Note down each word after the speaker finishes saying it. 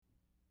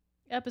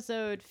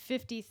episode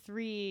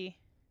 53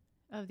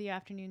 of the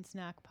Afternoon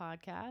Snack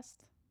Podcast.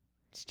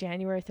 It's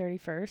January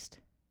 31st.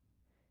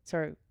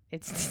 Sorry,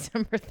 it's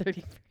December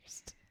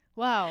 31st.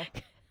 Wow.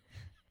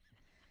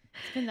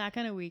 It's been that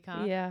kind of week,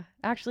 huh? Yeah.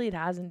 Actually, it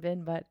hasn't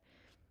been, but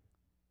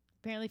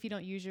Apparently, if you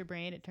don't use your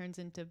brain, it turns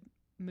into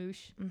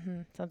moosh,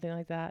 something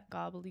like that.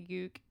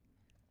 gobbledygook.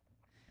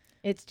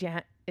 It's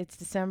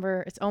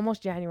December. It's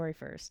almost January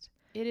 1st.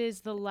 It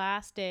is the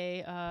last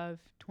day of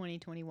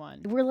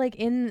 2021. We're like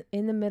in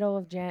the middle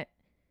of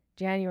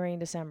January and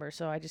December,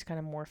 so I just kind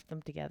of morphed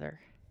them together.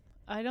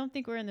 I don't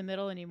think we're in the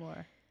middle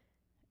anymore.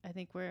 I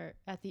think we're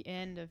at the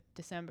end of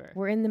December.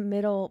 We're in the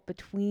middle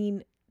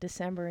between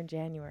December and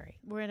January.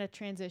 We're in a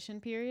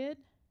transition period,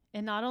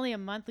 and not only a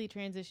monthly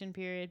transition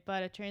period,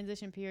 but a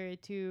transition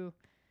period to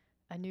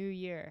a new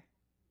year,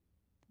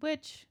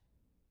 which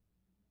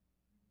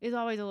is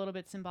always a little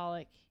bit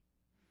symbolic,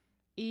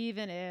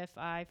 even if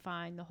I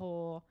find the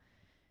whole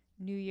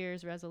New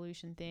Year's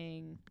resolution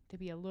thing to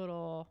be a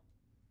little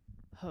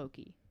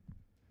hokey.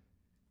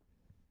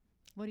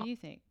 What do you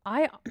think?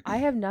 I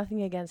have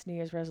nothing against New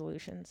Year's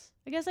resolutions.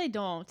 I guess I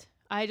don't.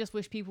 I just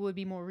wish people would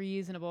be more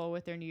reasonable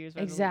with their New Year's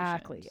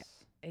resolutions.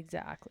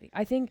 Exactly.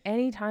 I think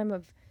any time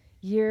of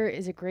year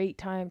is a great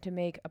time to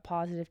make a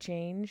positive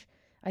change.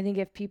 I think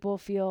if people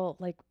feel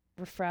like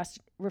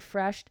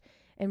refreshed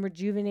and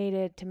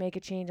rejuvenated to make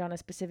a change on a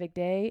specific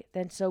day,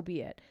 then so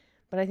be it.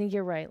 But I think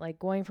you're right. Like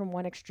going from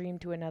one extreme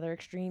to another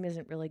extreme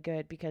isn't really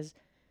good because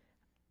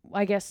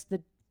I guess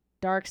the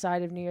dark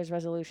side of New Year's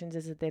resolutions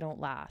is that they don't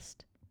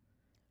last.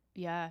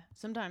 Yeah,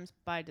 sometimes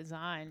by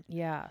design.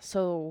 Yeah.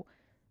 So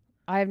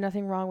I have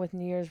nothing wrong with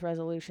New Year's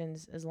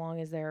resolutions as long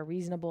as they're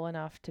reasonable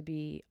enough to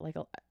be like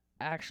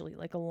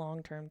a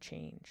long-term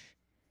change.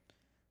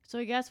 So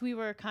I guess we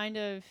were trying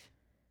to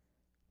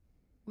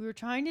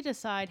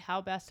decide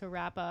how best to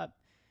wrap up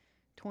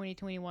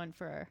 2021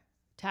 for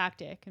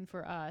Tactic and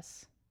for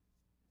us.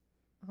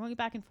 We're going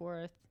back and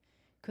forth.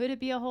 Could it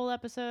be a whole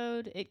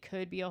episode? It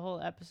could be a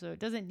whole episode.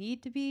 Does it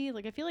need to be?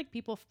 Like, I feel like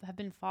people have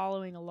been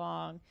following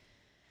along.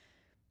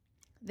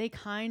 They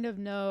kind of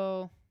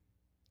know,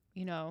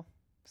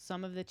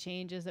 some of the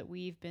changes that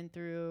we've been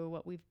through,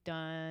 what we've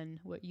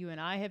done, what you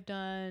and I have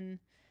done.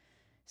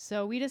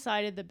 So we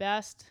decided the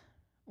best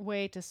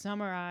way to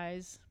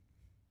summarize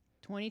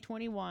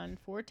 2021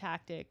 for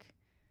Tactic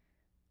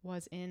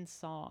was in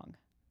song.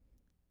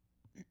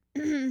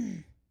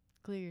 Clear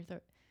your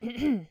throat.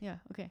 Yeah,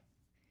 okay.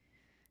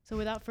 So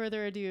without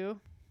further ado,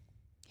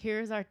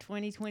 here's our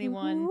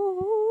 2021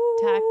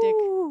 Tactic.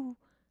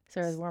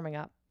 Sorry, I was warming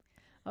up.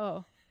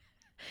 Oh.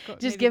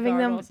 Just giving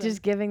them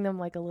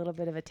like a little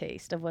bit of a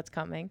taste of what's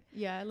coming.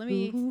 Yeah, I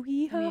haven't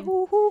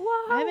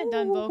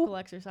done vocal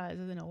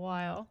exercises in a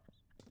while.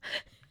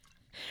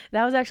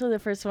 That was actually the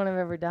first one I've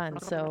ever done,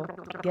 so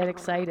get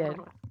excited.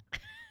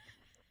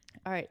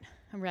 All right,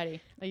 I'm ready.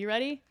 Are you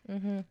ready?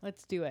 Mm-hmm.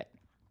 Let's do it.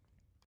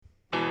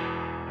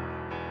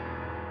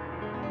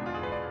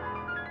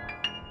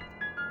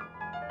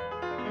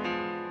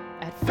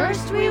 At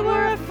first we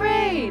were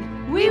afraid,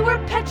 we were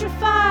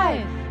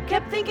petrified,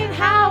 kept thinking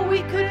how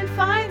we couldn't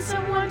find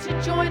someone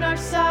to join our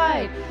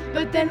side.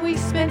 But then we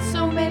spent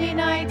so many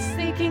nights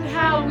thinking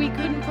how we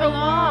couldn't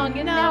prolong,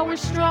 and now we're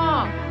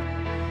strong.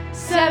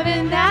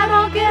 7 that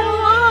all get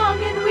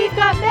along, and we've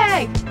got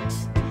Meg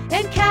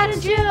and Kat and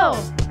Jill.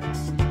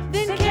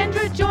 Then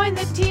Kendra joined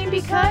the team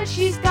because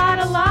she's got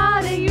a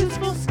lot of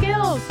useful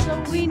skills. So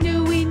we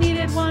knew we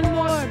needed one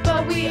more,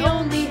 but we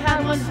only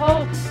had one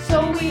hope.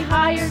 So we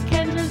hired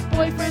Kendra's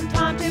boyfriend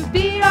Tom to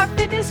be our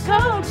fitness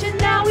coach, and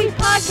now we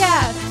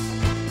podcast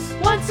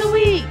once a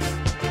week.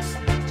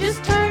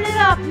 Just turn it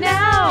up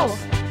now,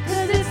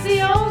 'cause it's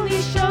the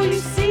only show you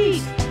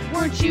seek.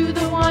 Weren't you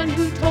the one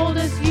who told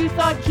us you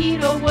thought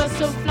keto was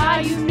so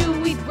fly? You knew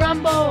we'd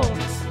grumble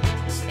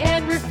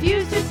and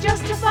refuse to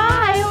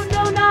justify. Oh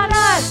no, not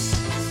us.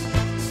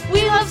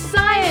 We love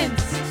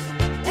science.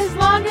 As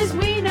long as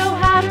we know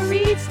how to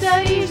read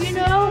studies,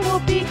 we'll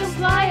be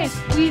compliant.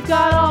 We've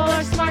got all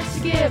our smarts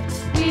to give.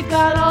 We've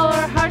got all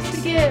our hearts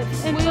to give.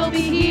 And we'll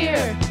be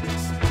here.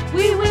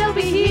 We will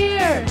be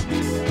here.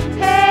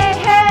 Hey,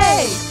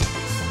 hey!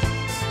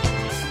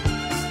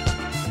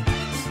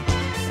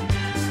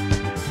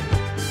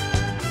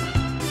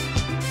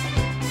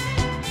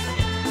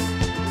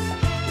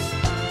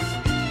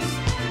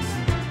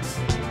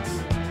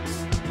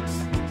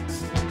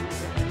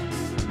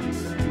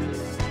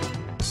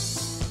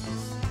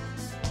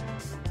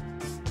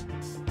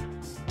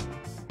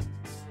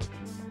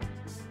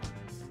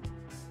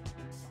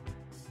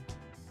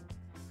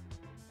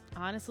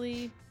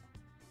 Honestly,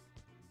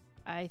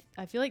 I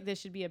feel like this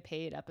should be a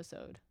paid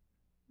episode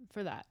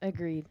for that.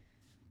 Agreed.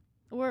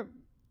 Or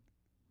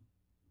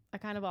I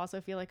kind of also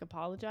feel like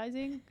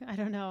apologizing. I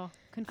don't know.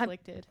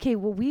 Conflicted. Okay,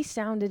 well, we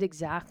sounded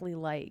exactly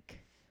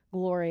like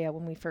Gloria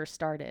when we first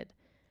started.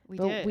 We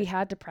did. We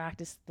had to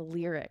practice the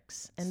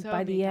lyrics. And So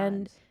by the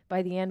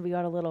many end, we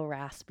got a little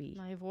raspy.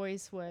 My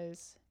voice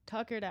was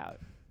tuckered out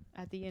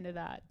at the end of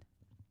that.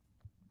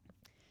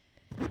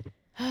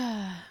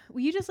 Well,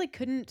 you just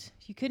couldn't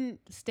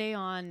stay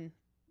on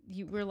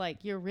you were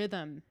like your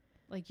rhythm,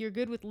 like you're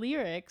good with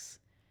lyrics,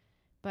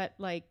 but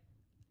like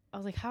I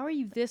was like, how are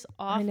you this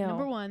off? I know.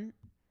 Number one,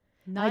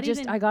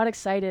 I got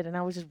excited and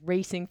I was just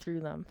racing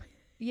through them.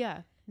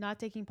 Yeah, not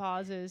taking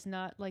pauses,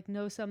 not like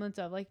no semblance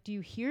of like, do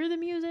you hear the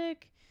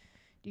music?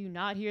 Do you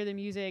not hear the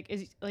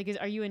music?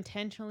 Are you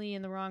intentionally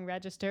in the wrong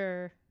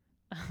register?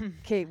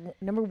 Okay,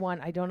 number one,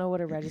 I don't know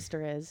what a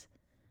register is.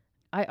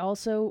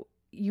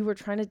 You were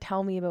trying to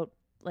tell me about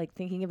like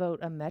thinking about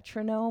a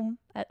metronome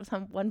at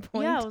some one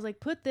point. Yeah, I was like,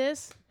 put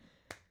this.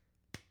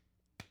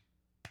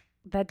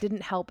 That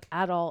didn't help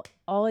at all.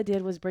 All it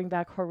did was bring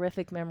back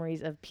horrific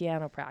memories of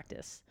piano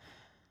practice,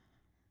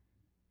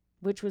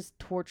 which was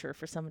torture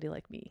for somebody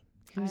like me.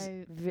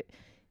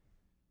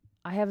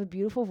 I have a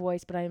beautiful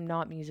voice, but I am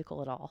not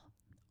musical at all.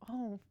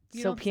 Oh,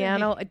 so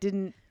piano, it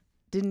didn't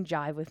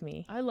jive with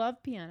me. I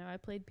love piano. I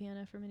played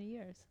piano for many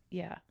years.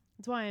 Yeah.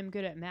 That's why I'm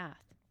good at math.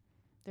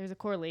 There's a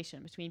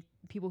correlation between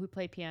people who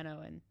play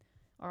piano and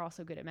are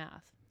also good at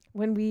math.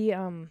 When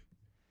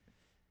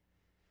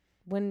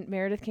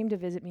Meredith came to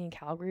visit me in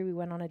Calgary, we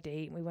went on a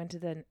date and we went to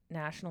the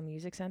National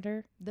Music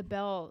Center. The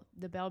Bell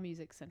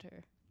Music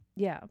Center.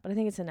 Yeah, but I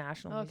think it's a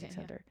National Music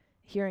Center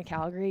here in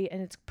Calgary,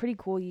 and it's pretty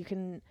cool. You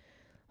can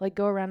like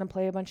go around and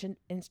play a bunch of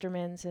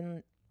instruments,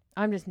 and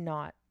I'm just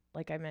not,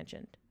 like I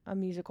mentioned, a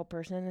musical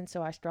person, and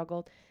so I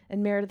struggled.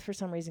 And Meredith, for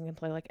some reason, can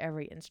play like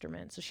every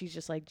instrument, so she's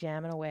just like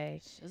jamming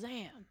away.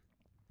 Shazam!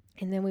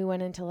 And then we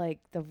went into like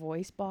the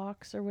voice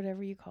box or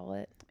whatever you call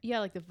it. Yeah,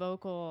 like the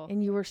vocal.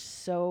 And you were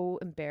so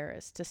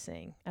embarrassed to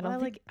sing. I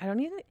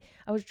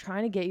was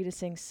trying to get you to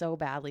sing so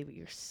badly, but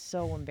you're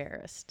so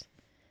embarrassed.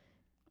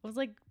 I was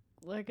like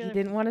you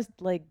didn't want to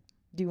like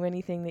do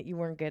anything that you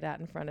weren't good at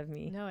in front of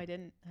me. No, I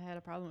didn't. I had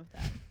a problem with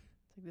that.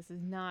 It's like, this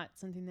is not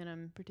something that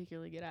I'm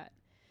particularly good at.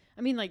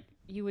 I mean, like,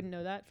 you wouldn't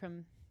know that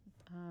from,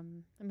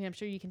 I'm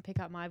sure you can pick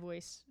out my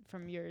voice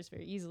from yours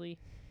very easily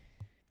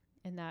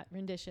in that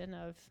rendition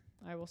of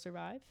I Will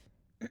Survive.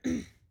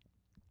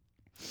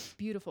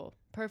 Beautiful.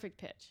 Perfect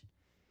pitch.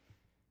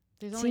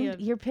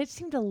 Your pitch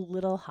seemed a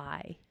little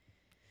high.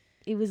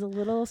 It was a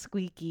little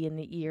squeaky in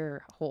the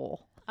ear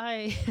hole.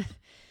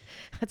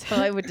 That's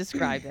how I would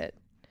describe it.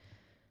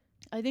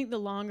 I think the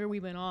longer we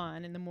went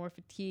on and the more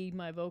fatigued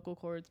my vocal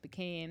cords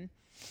became,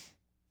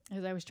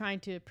 as I was trying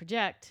to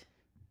project,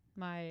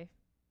 my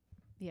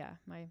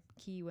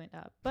key went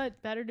up. But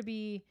better to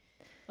be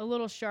a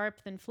little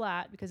sharp than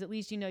flat, because at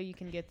least you know you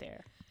can get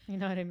there. You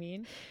know what I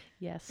mean?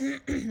 Yes.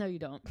 No, you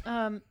don't.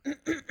 All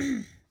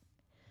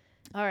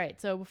right.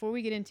 So before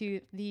we get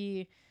into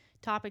the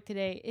topic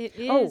today, it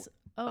is...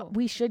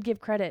 we should give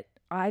credit.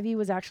 Ivy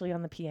was actually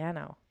on the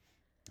piano.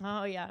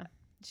 Oh, yeah.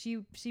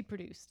 She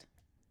produced.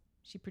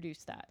 She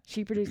produced that.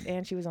 She produced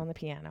and she was on the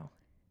piano.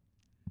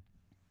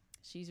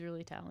 She's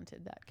really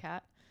talented, that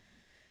cat.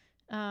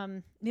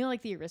 You know,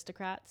 like The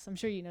Aristocrats? I'm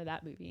sure you know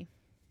that movie.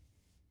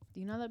 Do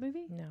you know that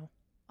movie? No.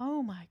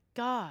 Oh, my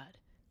God.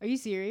 Are you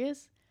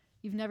serious?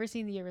 You've never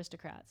seen The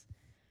Aristocrats?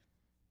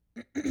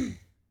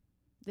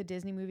 The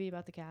Disney movie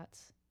about the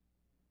cats?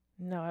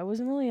 No, I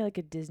wasn't really like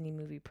a Disney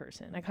movie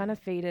person. I kind of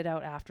faded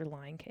out after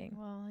Lion King.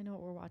 Well, I know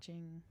what we're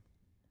watching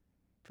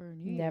for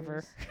New Year's.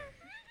 Never.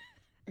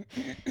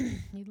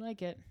 You'd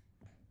like it.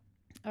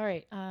 All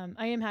right.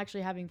 I am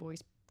actually having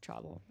voice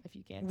trouble, if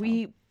you can't tell.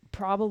 We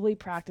probably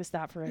practiced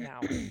that for an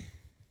hour.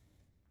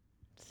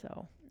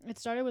 So it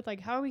started with like,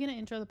 how are we going to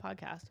intro the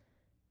podcast?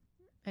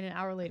 And an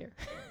hour later.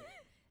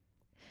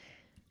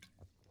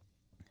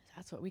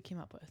 That's what we came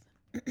up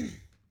with.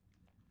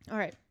 All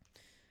right.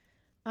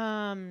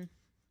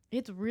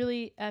 It's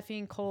really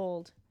effing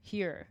cold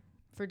here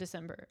for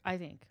December, I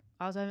think.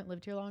 I also haven't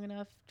lived here long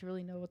enough to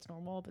really know what's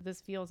normal, but this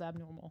feels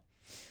abnormal.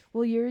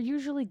 Well, you're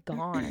usually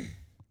gone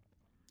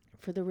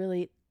for the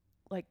really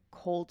like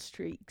cold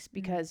streaks,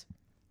 because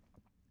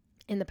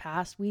in the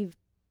past we've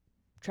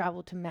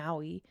traveled to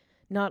Maui,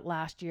 not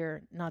last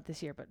year, not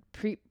this year, but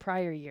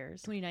prior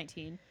years.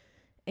 2019.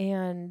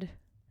 And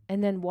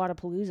then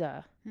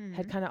Wadapalooza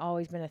had kind of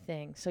always been a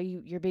thing. So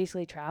you're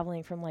basically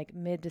traveling from like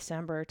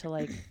mid-December to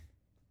like,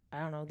 I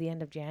don't know, the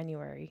end of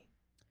January.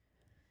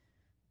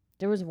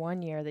 There was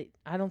one year that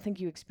I don't think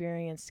you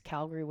experienced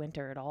Calgary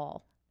winter at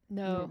all.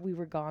 No. We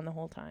were gone the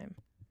whole time.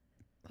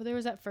 Well, there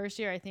was that first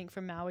year, I think,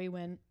 from Maui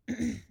when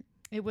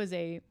it was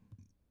a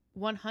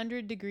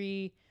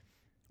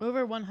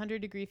over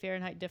 100 degree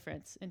Fahrenheit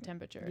difference in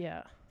temperature.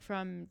 Yeah.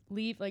 From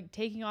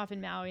taking off in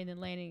Maui and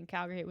then landing in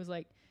Calgary, it was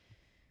like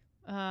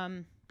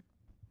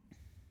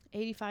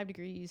 85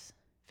 degrees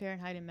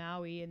Fahrenheit in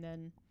Maui, and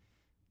then,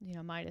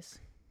 minus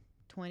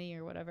 20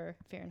 or whatever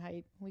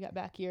Fahrenheit we got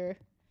back here.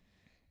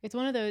 It's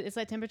one of those, it's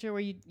that temperature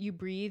where you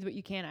breathe, but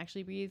you can't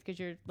actually breathe because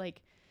you're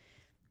like,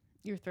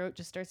 your throat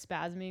just starts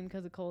spasming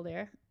because of cold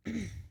air.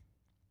 Is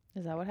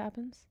that what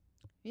happens?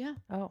 Yeah.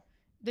 Oh.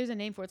 There's a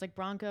name for it. It's like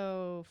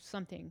Bronco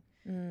something.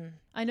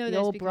 I know the this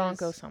old because,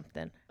 Bronco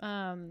something.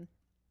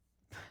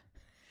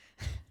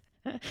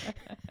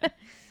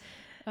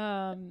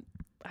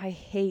 I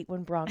hate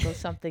when Bronco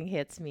something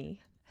hits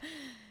me.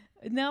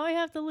 Now I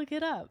have to look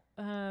it up.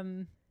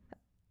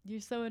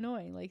 You're so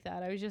annoying like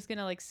that. I was just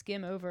gonna like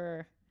skim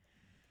over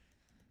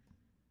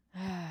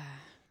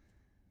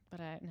But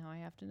now I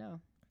have to know.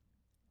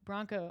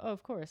 Broncho. Oh,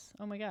 of course.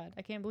 Oh my God.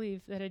 I can't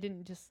believe that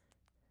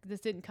this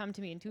didn't come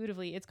to me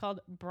intuitively. It's called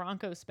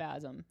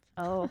bronchospasm.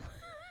 Oh,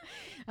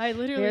 I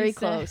literally very said-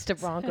 close to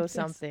broncho said this-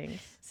 something.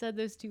 Said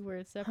those two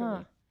words separately.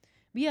 Huh.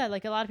 But yeah,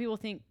 like a lot of people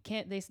think,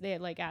 can't they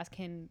like ask,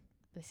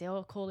 they say,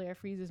 oh, cold air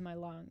freezes my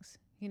lungs,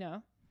 you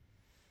know?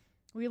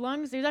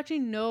 Lungs, there's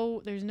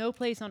no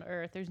place on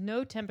earth, there's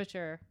no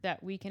temperature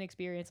that we can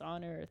experience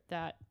on earth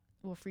that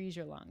will freeze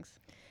your lungs.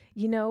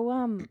 You know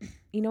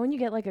when you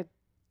get like a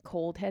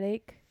cold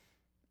headache?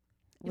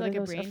 What Like are a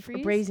those? brain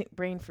freeze?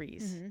 Brain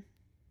freeze.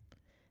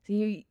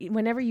 Mm-hmm. So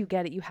whenever you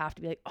get it, you have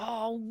to be like,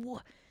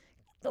 oh,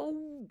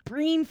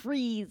 brain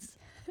freeze.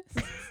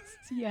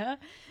 Yeah.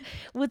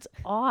 What's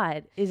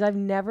odd is I've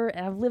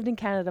lived in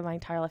Canada my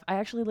entire life. I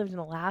actually lived in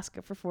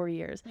Alaska for 4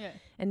 years, Yeah.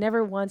 and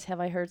never once have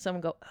I heard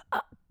someone go,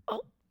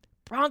 oh,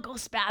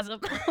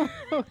 bronchospasm.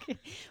 Okay.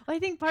 Well, I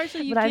think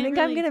partially you But I can't think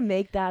I'm really- going to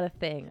make that a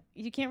thing.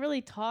 you can't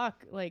really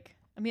talk like,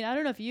 I mean, I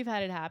don't know if you've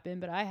had it happen,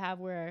 but I have,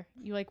 where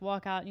you like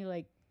walk out and you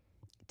like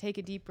take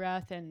a deep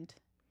breath and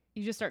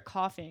you just start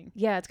coughing.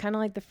 Yeah, it's kind of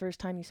like the first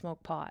time you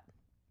smoke pot.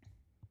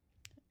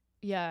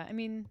 Yeah. I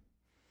mean,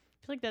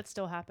 I feel like that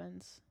still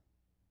happens.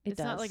 It It's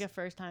does. not like a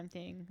first time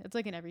thing. It's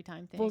like an every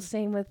time thing. Well,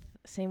 same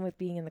with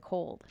being in the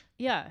cold.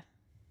 Yeah.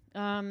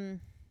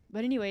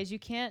 But anyways, you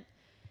can't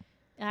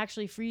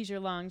actually freeze your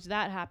lungs.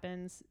 That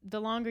happens.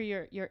 The longer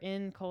you're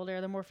in cold air,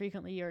 the more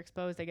frequently you're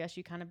exposed, I guess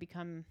you kind of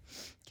become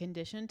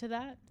conditioned to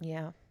that.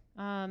 Yeah.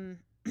 Um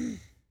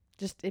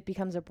Just it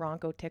becomes a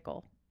broncho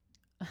tickle.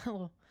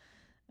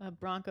 a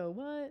broncho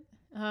what?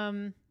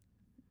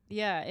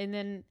 Yeah, and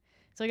then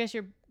so I guess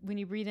when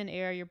you breathe in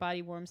air, your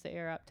body warms the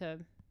air up to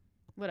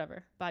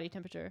whatever, body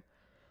temperature.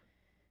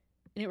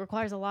 And it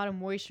requires a lot of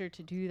moisture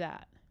to do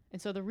that.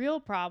 And so the real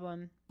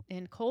problem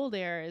in cold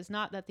air is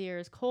not that the air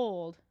is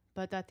cold,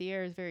 but that the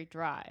air is very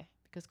dry,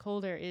 because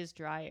cold air is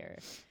dry air.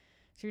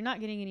 So you're not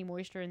getting any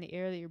moisture in the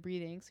air that you're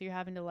breathing. So you're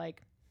having to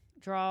like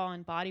draw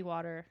on body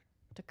water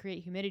to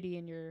create humidity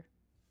in your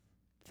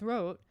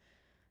throat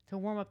to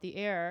warm up the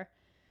air.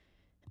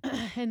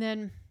 And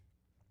then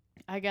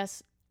I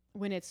guess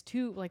when it's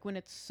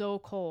so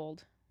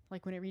cold,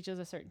 like when it reaches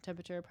a certain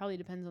temperature, it probably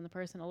depends on the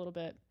person a little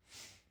bit.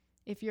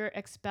 If you're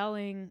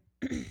expelling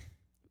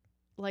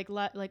like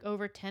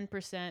over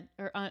 10%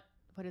 or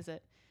what is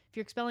it? If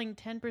you're expelling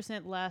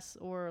 10% less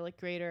or like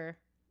greater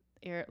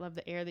air of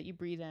the air that you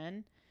breathe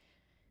in,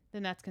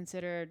 then that's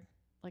considered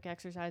like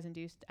exercise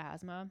induced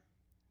asthma.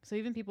 So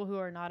even people who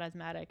are not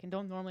asthmatic and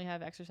don't normally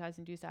have exercise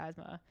induced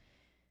asthma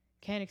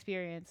can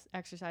experience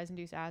exercise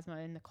induced asthma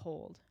in the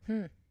cold.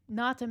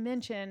 Not to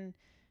mention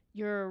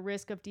your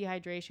risk of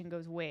dehydration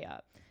goes way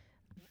up.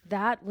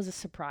 That was a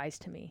surprise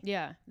to me.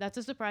 Yeah, that's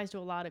a surprise to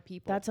a lot of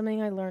people. That's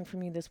something I learned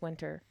from you this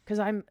winter, because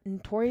I'm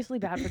notoriously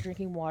bad for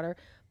drinking water,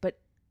 but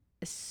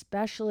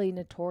especially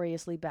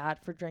notoriously bad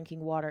for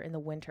drinking water in the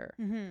winter,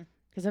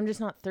 because I'm just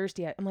not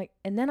thirsty. I'm like,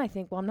 and then I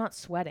think, well, I'm not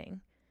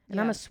sweating, and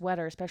I'm Yeah. a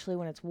sweater, especially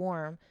when it's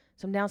warm.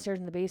 So I'm downstairs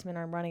in the basement,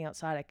 or I'm running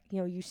outside.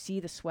 You see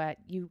the sweat,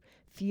 you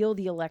feel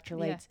the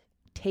electrolytes,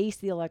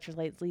 taste the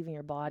electrolytes leaving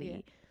your body.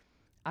 Yeah.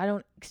 I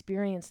don't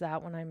experience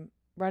that when I'm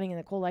running in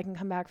the cold. I can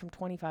come back from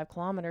 25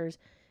 kilometers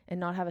and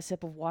not have a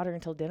sip of water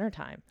until dinner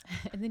time.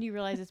 And then you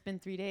realize it's been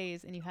 3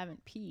 days and you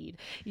haven't peed.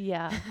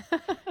 Yeah.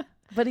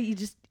 But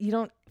you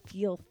don't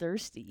feel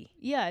thirsty.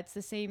 Yeah, it's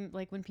the same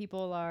like when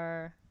people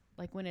are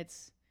like when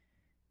it's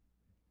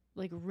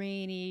like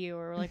rainy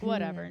or like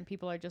whatever, and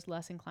people are just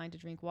less inclined to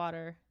drink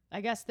water.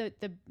 I guess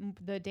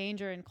the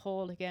danger in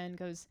cold again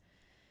goes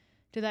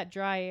to that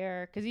dry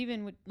air, because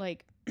even with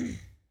like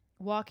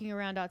walking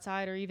around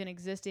outside or even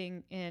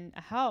existing in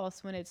a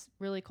house when it's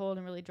really cold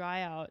and really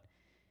dry out,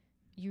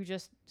 you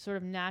just sort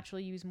of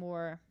naturally you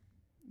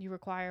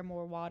require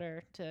more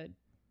water to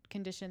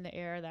condition the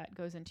air that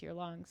goes into your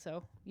lungs.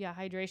 So yeah,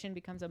 hydration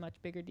becomes a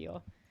much bigger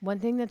deal. One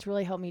thing that's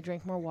really helped me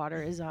drink more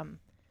water is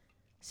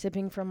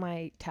sipping from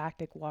my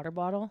Tactic water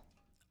bottle.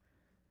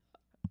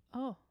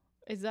 Oh,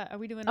 are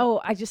we doing?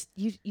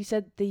 You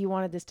said that you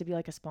wanted this to be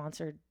like a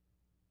sponsored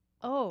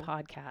Oh,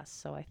 podcast,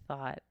 so I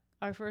thought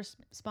our first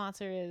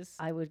sponsor is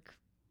I would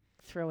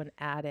throw an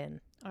ad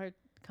in. our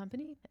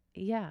company,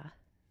 Yeah.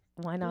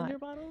 Why not? Blender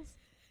Bottles.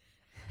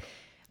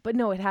 But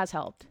no, it has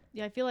helped.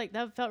 Yeah, I feel like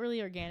that felt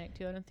really organic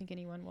too. I don't think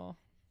anyone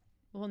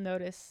will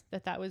notice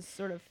that was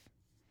sort of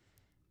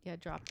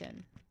dropped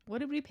in. What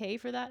did we pay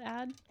for that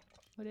ad?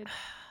 What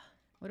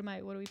are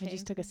we I paying?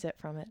 just took a sip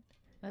from it.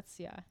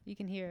 You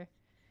can hear.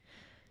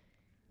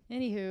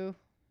 Anywho,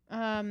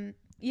 so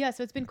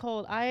it's been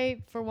cold.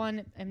 I, for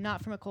one, am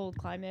not from a cold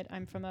climate.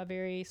 I'm from a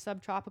very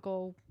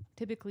subtropical,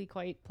 typically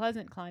quite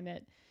pleasant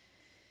climate.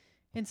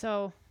 And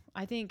so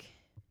I think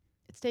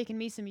it's taken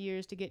me some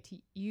years to get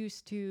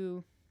used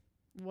to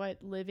what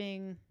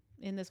living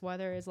in this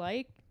weather is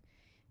like.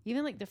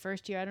 Even like the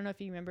first year, I don't know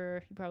if you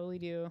remember, you probably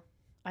do,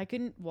 I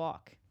couldn't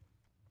walk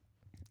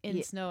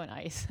in snow and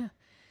ice.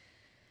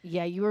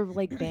 Yeah, you were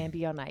like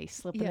Bambi on ice,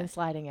 slipping Yeah. and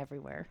sliding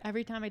everywhere.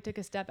 Every time I took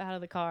a step out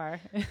of the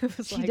car, it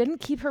was She like, didn't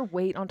keep her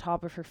weight on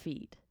top of her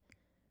feet.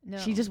 No.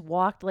 She just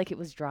walked like it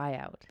was dry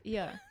out.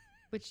 Yeah,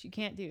 which you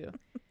can't do.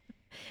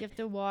 You have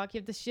to walk. You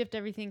have to shift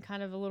everything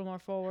kind of a little more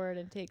forward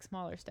and take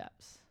smaller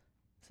steps.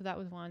 So that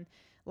was one.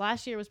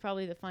 Last year was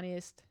probably the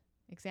funniest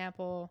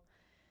example.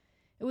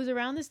 It was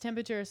around this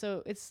temperature,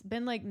 so it's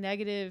been like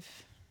negative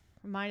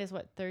minus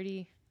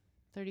 30,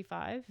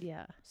 35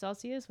 Yeah.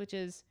 Celsius, which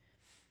is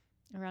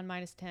around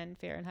minus 10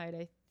 Fahrenheit,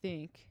 I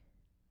think.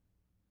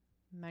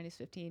 Minus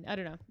 15. I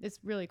don't know. It's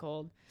really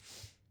cold.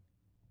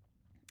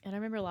 And I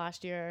remember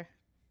last year,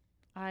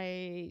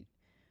 the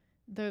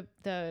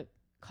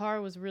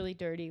car was really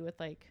dirty with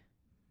like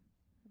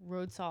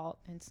road salt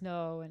and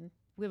snow, and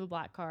we have a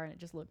black car and it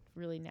just looked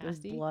really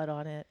nasty. There's blood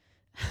on it.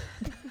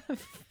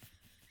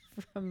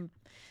 From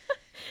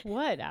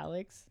what,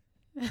 Alex?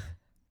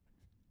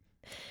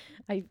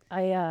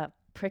 I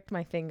pricked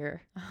my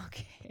finger,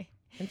 Okay.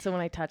 and so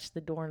when I touched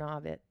the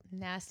doorknob,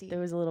 Nasty. there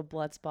was a little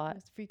blood spot.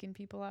 It's freaking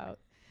people out.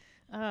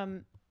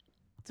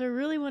 So I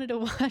really wanted to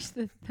wash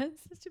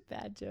that's such a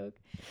bad joke.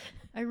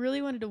 I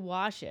really wanted to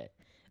wash it.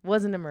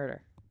 Wasn't a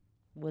murder.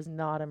 Was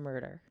not a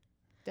murder.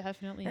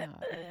 Definitely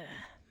not.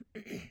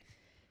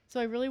 So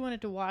I really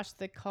wanted to wash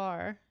the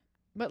car,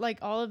 but like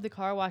all of the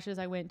car washes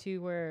I went to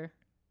were,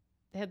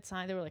 they had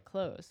signs, they were like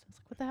closed. I was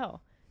like, what the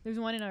hell? There's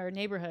one in our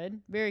neighborhood,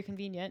 very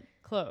convenient,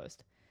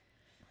 closed.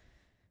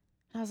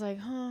 And I was like,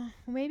 huh,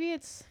 well, maybe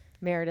it's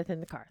Meredith in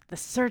the car. The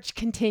search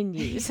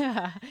continues.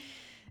 yeah.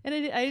 And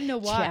I didn't know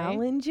why.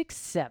 Challenge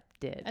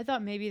accepted. I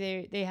thought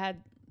maybe they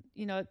had,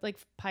 you know, like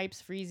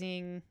pipes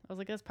freezing. I was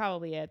like, that's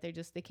probably it. They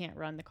can't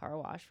run the car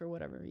wash for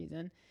whatever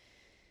reason.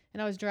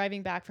 And I was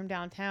driving back from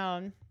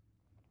downtown,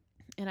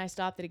 and I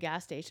stopped at a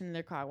gas station, and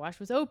their car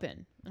wash was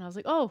open. And I was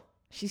like, oh.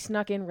 She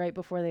snuck in right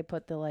before they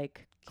put the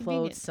like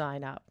Convenient. closed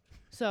sign up.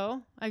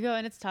 So I go,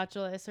 and it's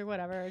touchless or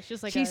whatever. It's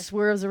just like She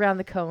swerves around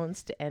the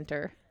cones to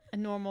enter. a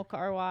normal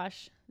car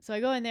wash. So I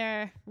go in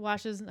there, I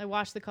wash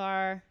the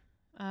car.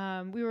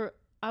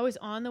 I was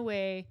on the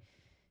way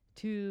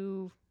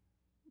to,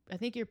 I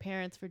think, your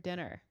parents for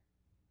dinner,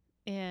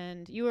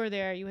 and you were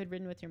there. You had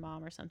ridden with your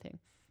mom or something.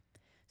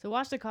 So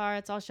wash the car.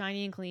 It's all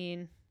shiny and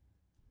clean.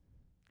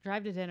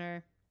 Drive to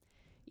dinner,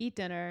 eat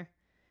dinner.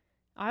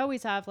 I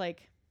always have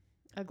like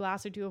a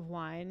glass or two of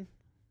wine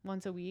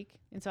once a week,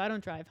 and so I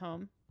don't drive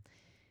home.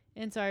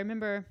 And so I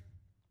remember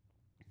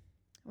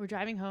we're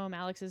driving home.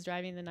 Alex is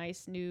driving the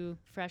nice, new,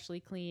 freshly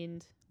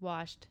cleaned,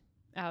 washed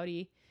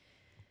Audi.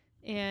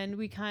 And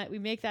we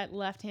make that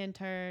left-hand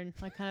turn,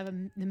 like kind of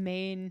the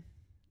main,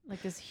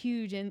 like this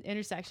huge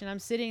intersection. I'm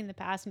sitting in the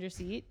passenger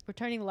seat. We're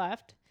turning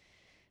left.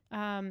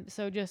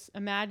 So just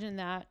imagine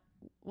that,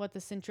 what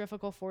the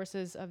centrifugal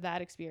forces of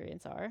that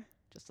experience are.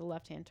 Just a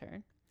left-hand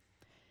turn.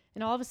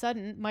 And all of a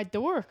sudden, my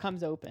door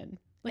comes open.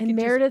 Like And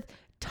Meredith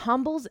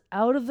tumbles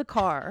out of the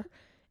car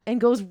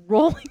and goes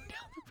rolling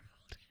down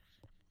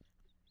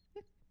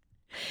the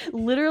road.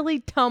 Literally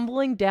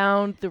tumbling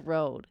down the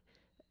road.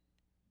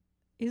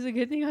 It's a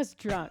good thing I was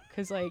drunk,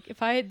 because like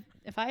if I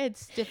had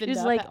stiffened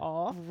Just up like at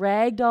all,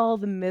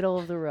 ragdoll the middle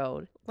of the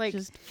road, like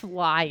just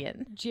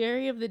flying.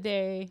 Jerry of the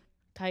day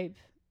type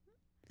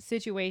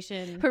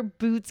situation. Her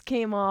boots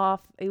came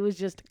off. It was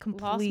just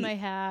complete. Lost my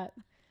hat.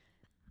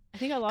 I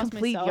think I lost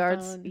complete my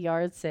cell phone.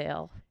 yard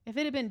sale. If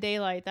it had been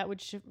daylight, that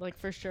would like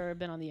for sure have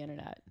been on the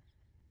internet.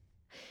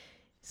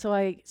 So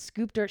I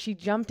scooped her. She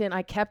jumped in.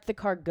 I kept the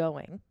car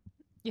going.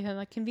 Yeah,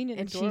 like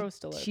convenient. And The door was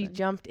still open. she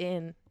jumped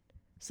in.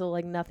 So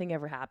like nothing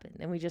ever happened.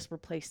 And we just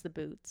replaced the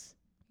boots.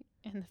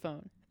 And the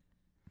phone.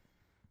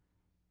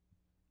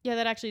 Yeah,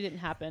 that actually didn't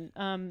happen.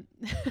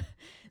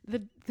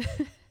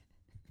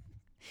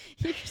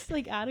 You're just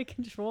like out of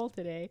control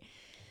today.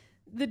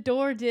 The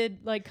door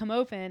did like come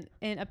open,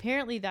 and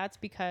apparently that's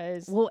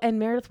because Well, and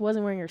Meredith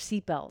wasn't wearing her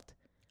seatbelt.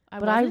 I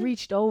wasn't?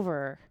 reached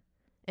over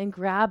and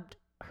grabbed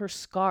her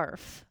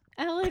scarf.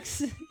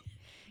 Alex,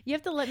 you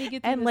have to let me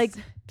get through And this. like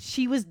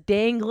she was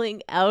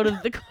dangling out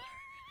of the car.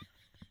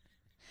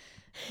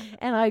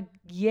 And I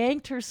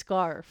yanked her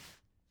scarf,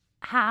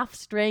 half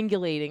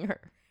strangulating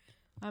her.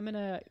 I'm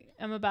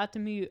about to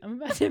mute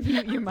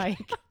your mic.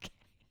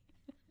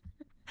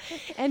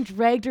 And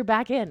dragged her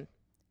back in.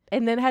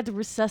 And then had to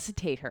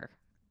resuscitate her.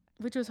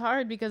 Which was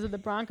hard because of the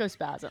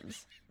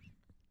bronchospasms.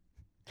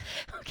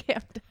 Okay,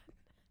 I'm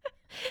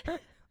done.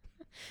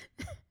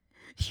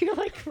 You're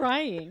like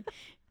crying.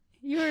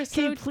 You are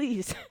so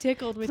please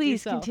tickled with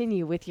please yourself.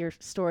 continue with your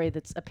story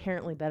that's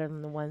apparently better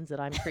than the ones that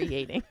I'm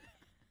creating.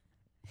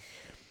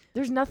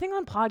 There's nothing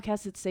on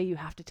podcasts that say you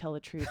have to tell the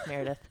truth,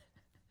 Meredith.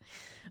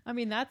 I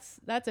mean, that's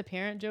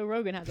apparent. Joe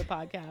Rogan has a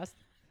podcast.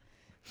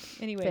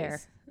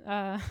 Anyways.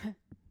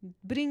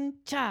 Bring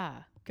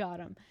cha. Got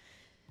him.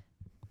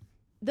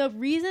 The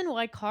reason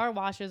why car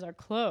washes are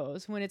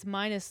closed when it's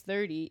minus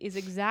 30 is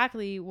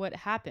exactly what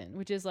happened,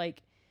 which is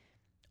like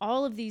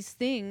all of these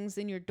things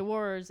in your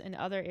doors and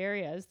other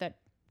areas that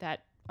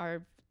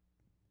are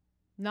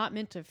not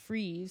meant to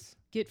freeze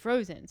get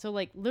frozen. So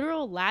like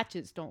literal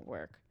latches don't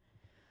work.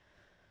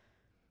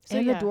 So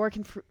and yeah. the door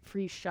can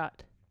freeze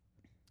shut.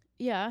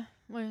 Yeah,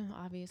 well,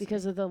 obviously.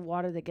 Because of the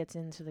water that gets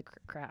into the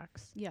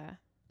cracks. Yeah.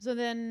 So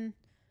then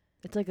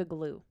It's like a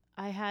glue.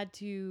 I had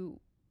to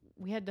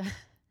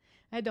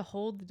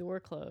hold the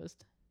door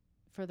closed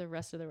for the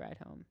rest of the ride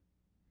home.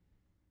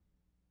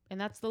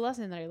 And that's the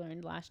lesson that I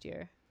learned last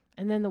year.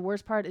 And then the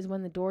worst part is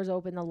when the doors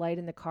open, the light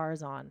in the car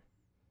is on.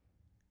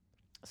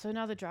 So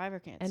now the driver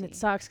can't see. And it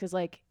sucks because,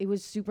 like, it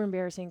was super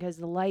embarrassing because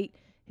the light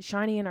is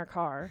shining in our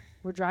car.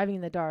 We're driving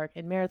in the dark,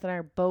 and Meredith and I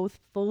are both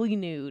fully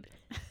nude.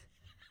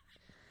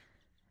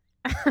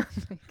 Oh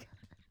my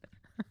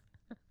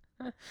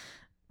God.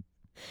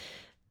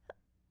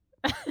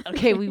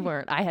 Okay, we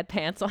weren't. I had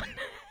pants on.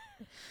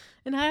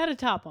 And I had a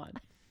top on.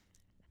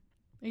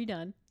 Are you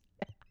done?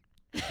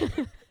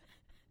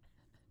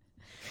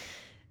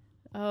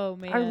 Oh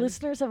man. Our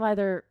listeners are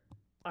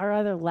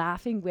either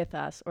laughing with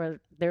us or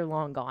they're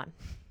long gone.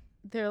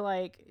 They're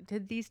like,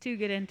 did these two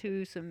get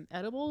into some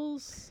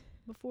edibles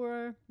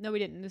before? No, we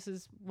didn't. This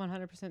is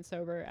 100%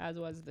 sober, as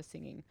was the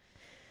singing.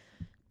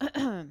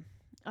 So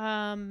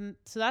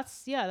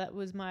that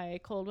was my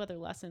cold weather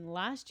lesson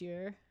last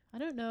year. I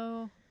don't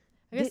know.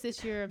 I guess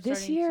this year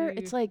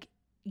it's like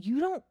you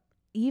don't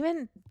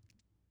even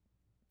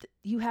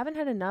you haven't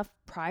had enough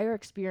prior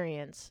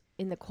experience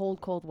in the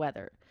cold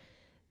weather.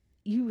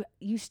 You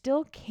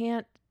still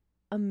can't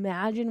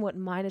imagine what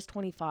minus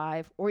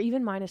 25 or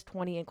even minus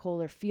 20 and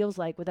colder feels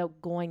like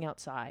without going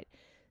outside.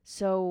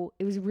 So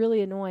it was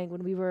really annoying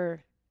when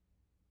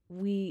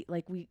we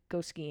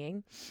go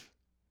skiing,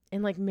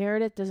 and like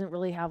Meredith doesn't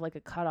really have like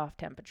a cutoff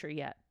temperature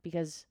yet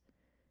because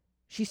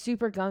she's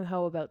super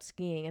gung-ho about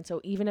skiing. And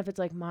so even if it's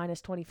like minus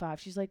 25,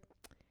 she's like,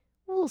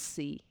 we'll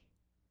see.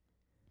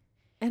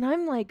 And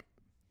I'm like,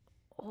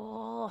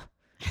 oh,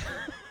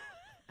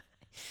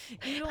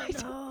 you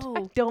don't know.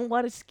 I don't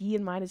want to ski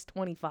in minus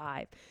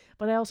 25.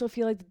 But I also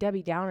feel like the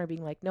Debbie Downer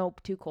being like,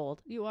 nope, too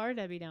cold. You are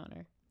Debbie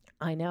Downer.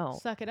 I know.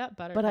 Suck it up,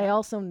 Buttercup. But I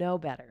also know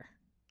better.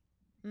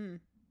 Mm.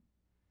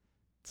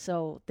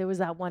 So there was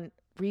that one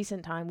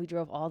recent time we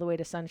drove all the way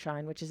to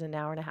Sunshine, which is an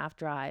hour and a half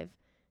drive.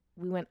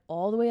 We went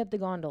all the way up the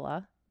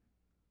gondola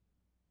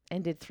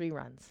and did 3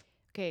 runs.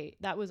 Okay,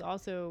 that was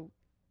also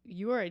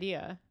your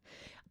idea.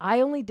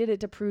 I only did it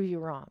to prove you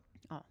wrong.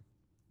 Oh.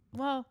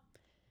 Well,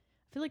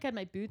 I feel like had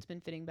my boots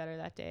been fitting better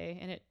that day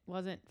and it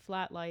wasn't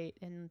flat light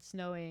and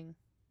snowing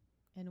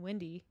and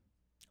windy.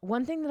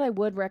 One thing that I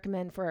would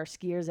recommend for our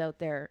skiers out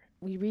there,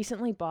 we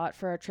recently bought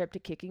for our trip to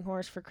Kicking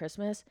Horse for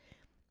Christmas.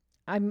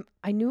 I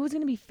knew it was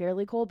going to be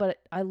fairly cold, but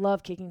I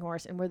love Kicking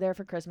Horse and we're there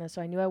for Christmas,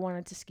 so I knew I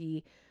wanted to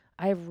ski.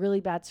 I have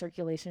really bad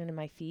circulation in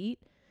my feet.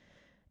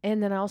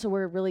 And then I also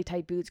wear really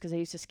tight boots because I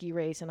used to ski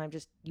race and I'm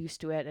just used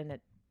to it, and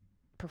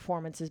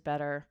performance is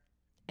better.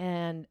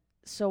 And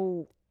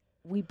so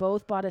we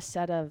both bought a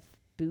set of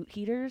boot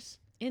heaters.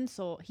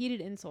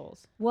 Heated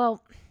insoles.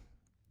 Well,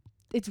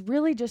 it's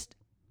really just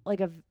like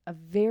a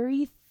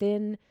very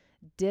thin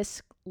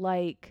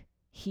disc-like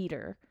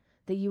heater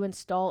that you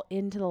install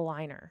into the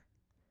liner,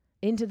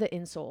 into the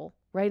insole,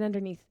 right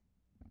underneath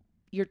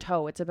your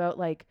toe. It's about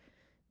like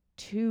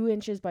 2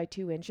 inches by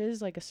 2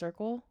 inches, like a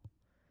circle.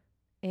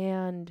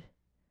 And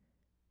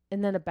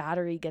then a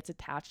battery gets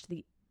attached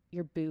to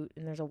your boot,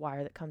 and there's a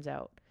wire that comes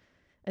out.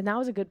 And that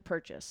was a good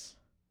purchase.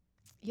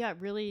 Yeah, it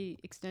really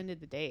extended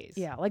the days.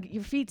 Yeah, like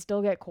your feet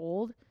still get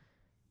cold,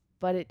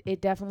 but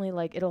it definitely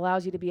like it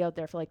allows you to be out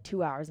there for like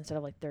 2 hours instead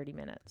of like 30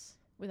 minutes.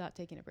 Without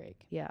taking a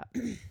break. Yeah.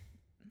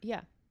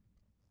 Yeah.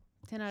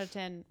 10 out of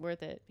 10,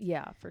 worth it.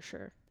 Yeah, for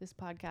sure. This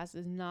podcast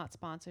is not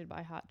sponsored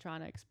by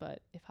Hottronics, but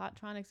if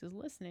Hottronics is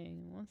listening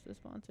and wants to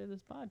sponsor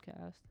this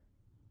podcast,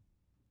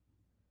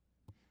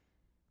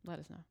 let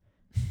us know.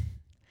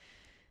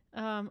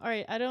 All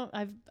right,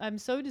 I'm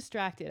so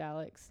distracted,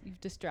 Alex.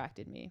 You've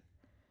distracted me.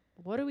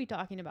 What are we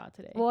talking about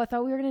today? Well, I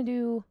thought we were going to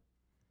do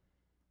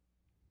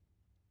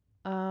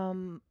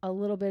a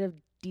little bit of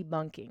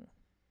debunking.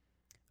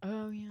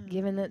 Oh, yeah.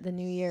 Given that the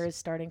new year is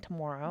starting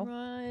tomorrow.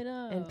 Right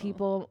on. And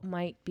people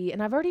might be,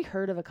 and I've already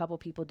heard of a couple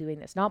people doing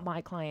this. Not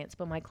my clients,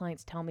 but my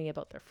clients tell me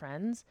about their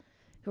friends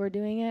who are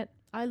doing it.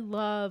 I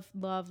love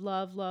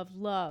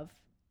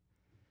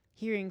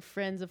hearing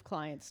friends of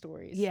client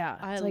stories. Yeah.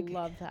 I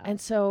love that.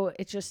 And so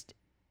it's just,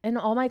 and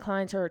all my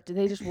clients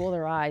they just roll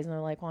their eyes and they're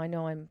like, well, I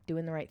know I'm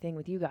doing the right thing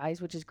with you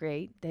guys, which is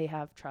great. They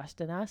have trust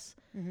in us.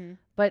 Mm-hmm.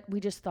 But we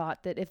just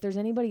thought that if there's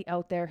anybody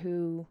out there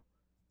who,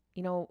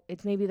 you know,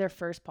 it's maybe their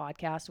first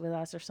podcast with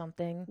us or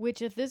something.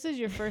 Which, if this is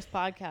your first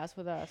podcast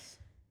with us,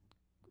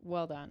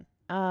 well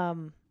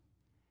done.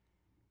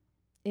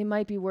 It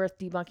might be worth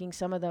debunking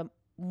some of the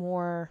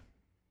more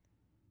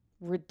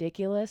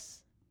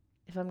ridiculous,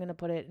 if I'm going to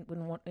put it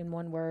in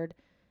one word,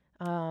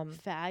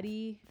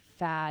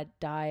 fad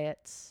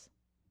diets.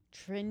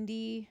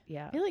 Trendy.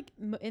 Yeah. I feel like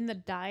in the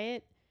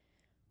diet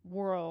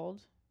world,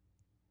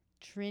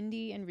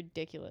 trendy and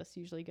ridiculous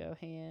usually go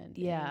hand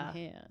in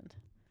hand.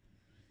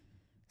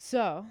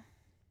 So,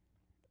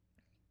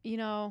 you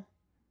know,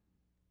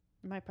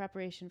 my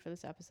preparation for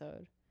this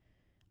episode,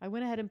 I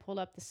went ahead and pulled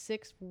up the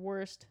 6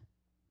 worst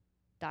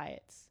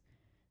diets,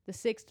 the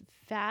 6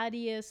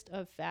 fattiest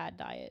of fad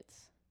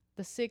diets,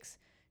 the 6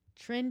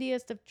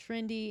 trendiest of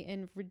trendy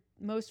and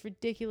most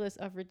ridiculous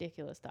of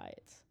ridiculous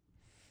diets.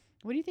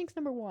 What do you think's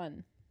number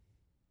 1?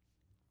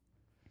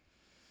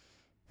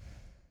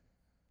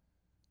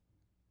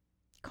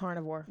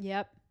 carnivore.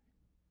 Yep.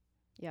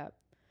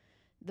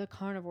 The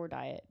carnivore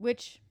diet,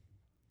 which,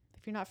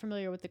 if you're not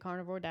familiar with the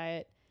carnivore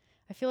diet,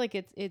 I feel like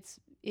it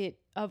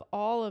of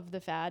all of the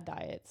fad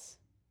diets,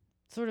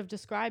 sort of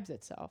describes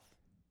itself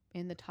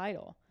in the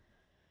title,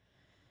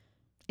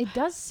 It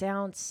does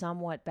sound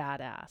somewhat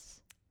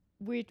badass.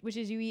 which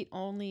is you eat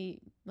only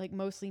like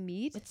mostly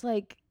meat. It's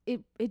like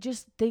it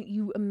just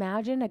you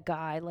imagine a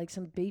guy like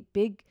some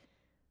big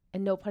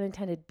and no pun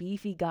intended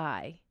beefy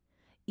guy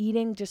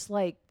eating just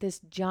like this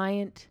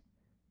giant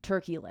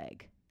turkey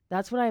leg.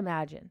 That's what I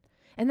imagine.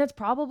 And that's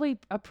probably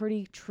a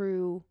pretty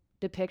true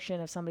depiction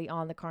of somebody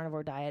on the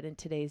carnivore diet in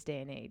today's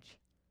day and age.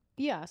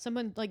 Yeah,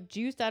 someone like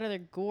juiced out of their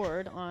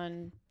gourd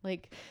on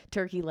like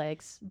Turkey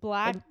legs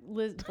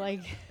blacklist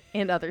like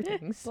and other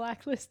things.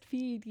 blacklist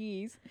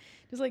PEDs,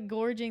 just like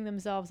gorging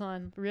themselves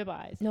on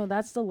ribeyes. No,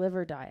 that's the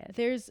liver diet.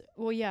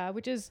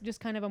 Which is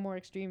just kind of a more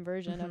extreme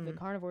version of the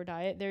carnivore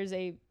diet. There's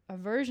a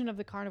version of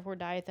the carnivore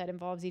diet that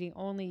involves eating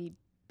only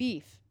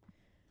beef,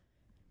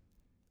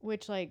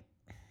 which like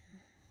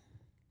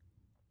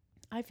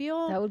I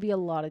feel That would be a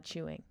lot of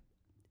chewing.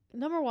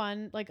 number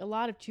one, like a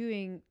lot of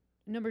chewing.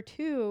 Number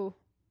two,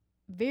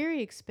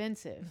 very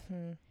expensive.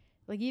 Mm-hmm.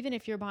 Like even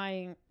if you're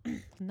buying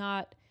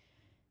not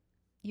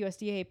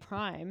USDA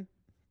prime,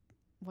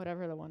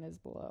 whatever the one is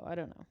below, I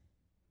don't know.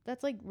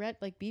 That's like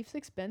beef's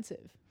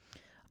expensive.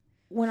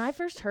 When I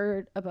first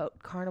heard about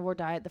carnivore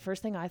diet, the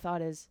first thing I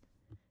thought is,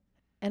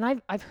 and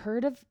I've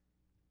heard of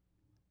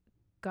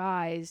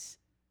guys,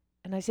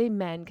 and I say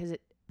men because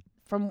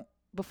from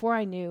before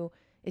I knew,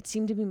 it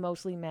seemed to be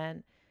mostly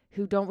men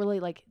who don't really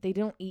they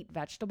don't eat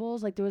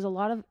vegetables. Like there was a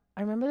lot of,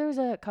 I remember there was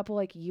a couple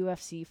like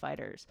UFC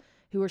fighters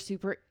who were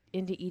super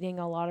into eating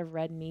a lot of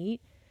red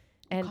meat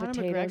and Conor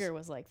potatoes. McGregor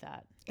was like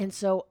that. And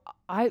so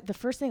the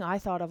first thing I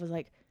thought of was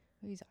like,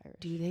 He's Irish.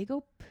 do they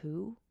go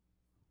poo?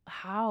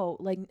 How?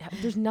 Like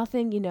there's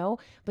nothing,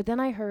 But then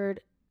I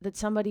heard that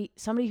somebody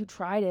who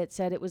tried it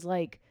said it was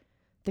like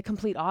the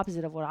complete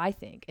opposite of what I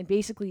think. And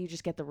basically you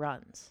just get the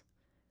runs.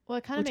 Well,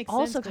 it kind of Which makes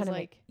also sense. kind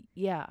of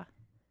yeah.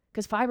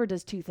 Because fiber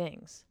does two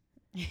things.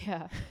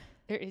 Yeah,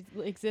 it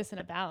exists in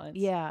a balance.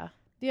 Yeah.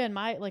 Yeah,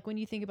 and when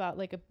you think about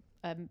like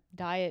a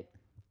diet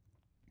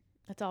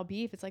that's all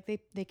beef, it's like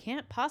they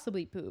can't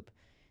possibly poop.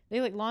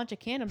 They like launch a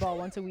cannonball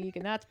once a week,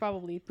 and that's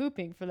probably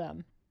pooping for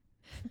them.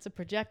 It's a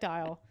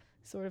projectile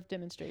sort of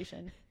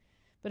demonstration,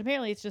 but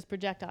apparently it's just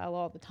projectile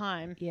all the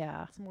time.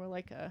 Yeah. It's more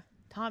like a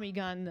Tommy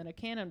gun than a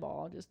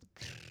cannonball, just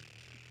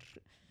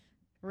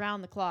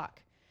around the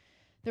clock.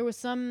 There was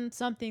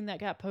something that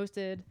got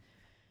posted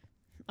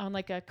on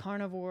like a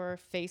carnivore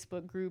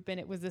Facebook group, and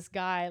it was this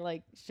guy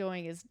like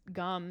showing his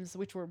gums,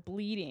 which were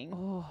bleeding.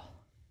 Oh.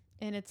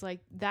 And it's like,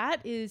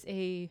 that is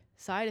a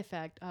side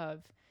effect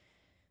of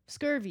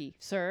scurvy,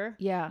 sir.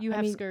 Yeah. You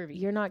have scurvy.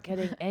 You're not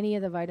getting any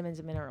of the vitamins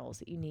and minerals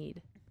that you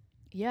need.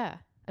 Yeah.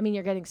 I mean,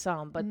 you're getting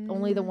some, but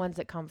only the ones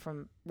that come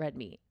from red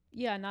meat.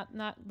 Yeah,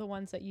 not the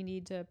ones that you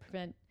need to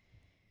prevent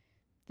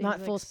things Not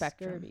like full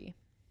spectrum. scurvy.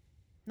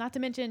 Not to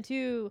mention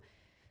too,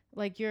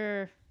 like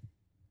the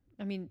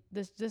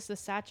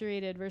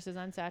saturated versus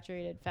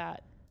unsaturated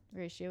fat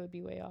ratio would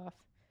be way off.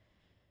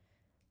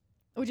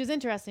 Which is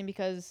interesting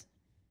because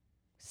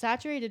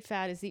saturated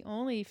fat is the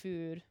only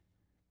food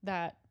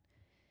that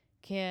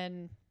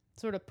can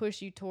sort of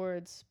push you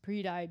towards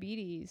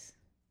pre-diabetes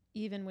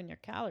even when your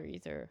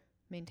calories are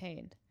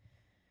maintained.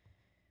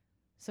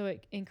 So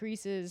it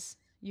increases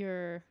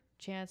your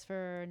chance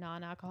for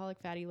non-alcoholic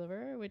fatty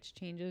liver, which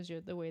changes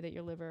the way that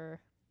your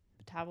liver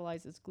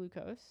metabolizes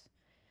glucose.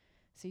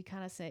 So you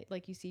kind of say,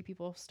 like, you see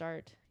people's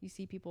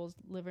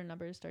liver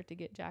numbers start to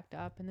get jacked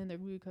up, and then their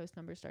glucose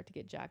numbers start to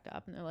get jacked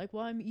up, and they're like,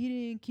 well, I'm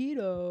eating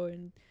keto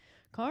and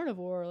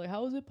carnivore. Like,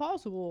 how is it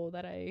possible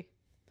that I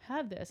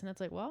have this? And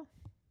it's like, well,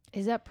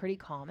 is that pretty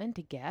common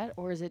to get,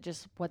 or is it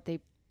just what they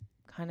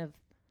kind of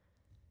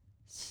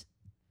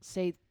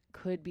say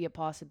could be a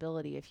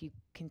possibility if you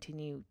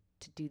continue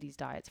to do these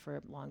diets for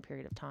a long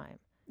period of time?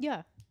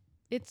 Yeah.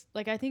 It's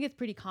like, I think it's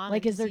pretty common.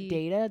 Like, is there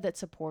data that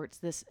supports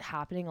this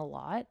happening a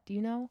lot? Do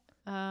you know?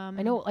 I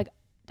know, like,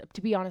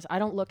 to be honest, I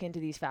don't look into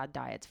these fad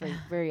diets very,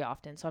 very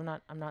often. So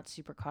I'm not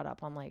super caught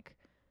up on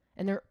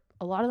and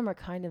a lot of them are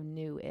kind of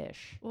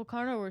new-ish. Well,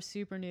 carnivore is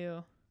super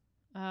new.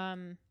 Yeah,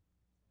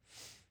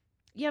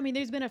 I mean,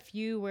 there's been a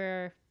few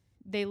where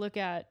they look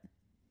at,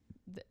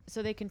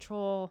 so they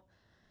control,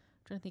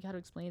 I'm trying to think how to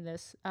explain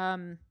this.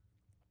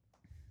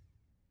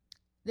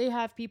 They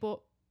have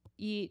people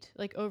eat,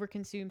 like,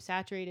 overconsume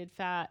saturated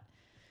fat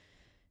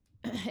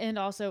and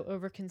also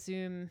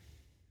overconsume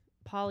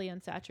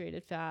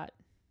polyunsaturated fat,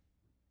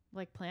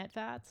 like plant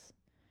fats.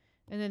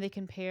 And then they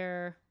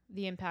compare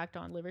the impact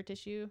on liver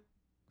tissue.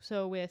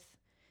 So with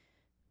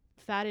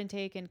fat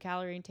intake and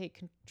calorie intake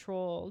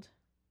controlled,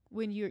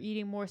 when you're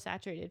eating more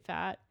saturated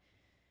fat,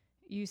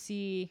 you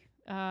see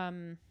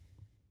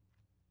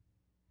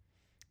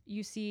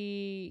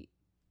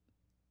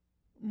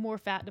more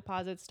fat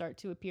deposits start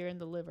to appear in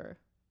the liver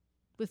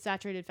with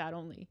saturated fat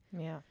only.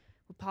 Yeah.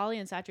 With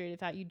polyunsaturated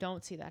fat, you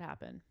don't see that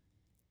happen.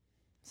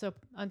 So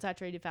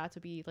unsaturated fats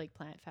would be like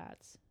plant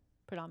fats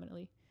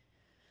predominantly.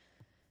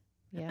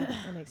 Yeah,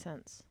 that makes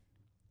sense.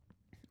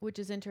 which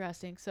is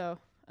interesting. So,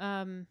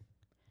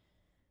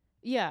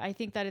 yeah, I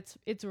think that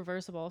it's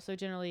reversible. So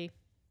generally,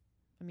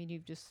 I mean, you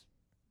just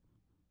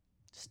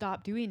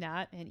stop doing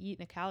that and eat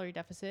in a calorie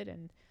deficit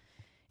and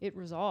it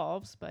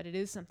resolves, but it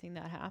is something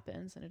that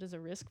happens and it is a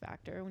risk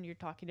factor when you're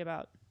talking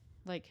about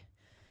like,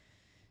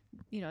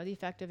 the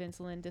effect of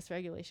insulin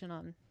dysregulation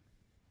on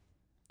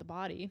the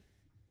body.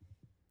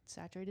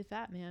 Saturated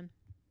fat, man.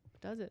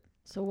 Does it.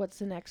 So what's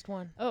the next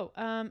one? Oh,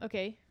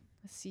 okay.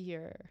 Let's see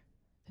here.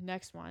 The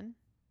next one.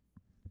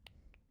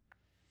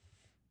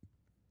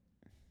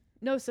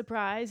 No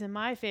surprise, and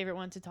my favorite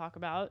one to talk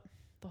about,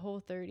 the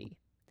Whole30.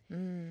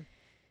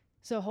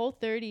 So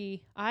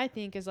Whole30, I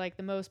think, is like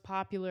the most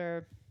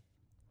popular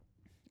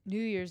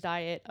New Year's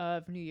diet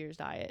of New Year's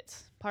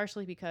diets,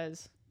 partially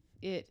because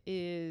it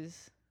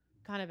is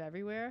kind of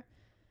everywhere.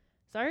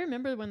 So I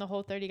remember when the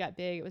Whole30 got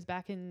big, it was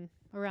back in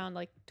around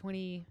like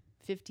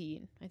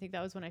 2015. I think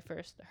that was when I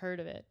first heard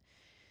of it.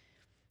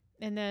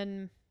 And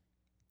then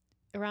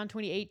around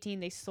 2018,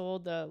 they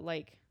sold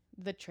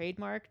the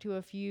trademark to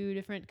a few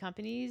different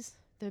companies.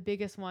 The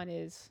biggest one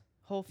is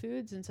Whole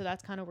Foods, and so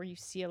that's kind of where you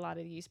see a lot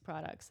of these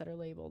products that are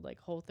labeled like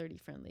Whole30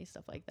 friendly,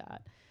 stuff like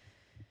that.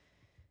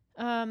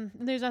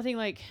 There's nothing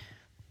like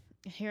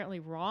inherently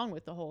wrong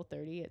with the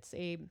Whole30. It's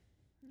a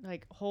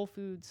like Whole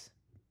Foods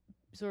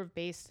sort of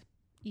based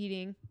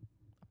eating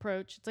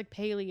approach. It's like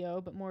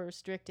paleo but more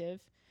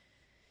restrictive.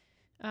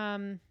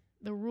 The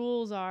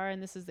rules are,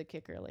 and this is the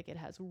kicker, like it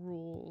has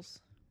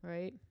rules,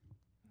 right?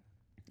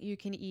 You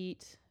can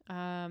eat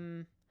let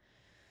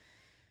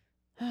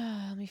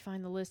me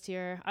find the list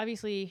here.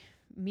 Obviously,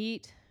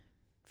 meat,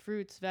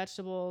 fruits,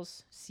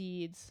 vegetables,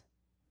 seeds,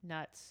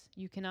 nuts.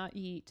 You cannot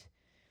eat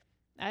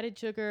added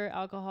sugar,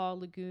 alcohol,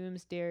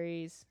 legumes,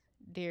 dairy,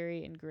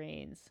 and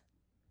grains.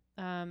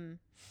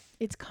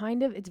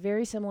 It's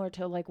very similar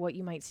to like what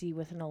you might see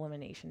with an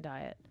elimination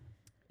diet.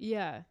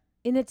 Yeah.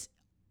 And it's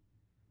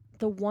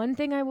the one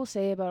thing I will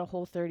say about a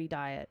Whole30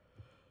 diet.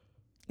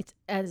 It's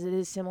as it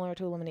is similar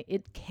to eliminate.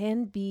 It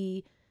can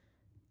be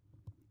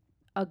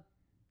a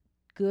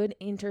good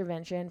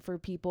intervention for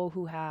people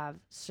who have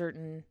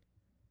certain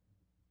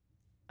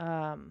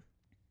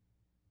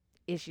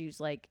issues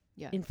like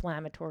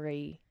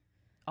inflammatory,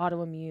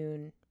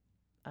 autoimmune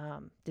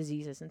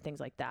diseases and things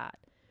like that.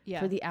 Yeah.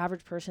 For the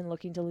average person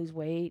looking to lose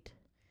weight,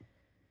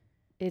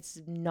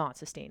 it's not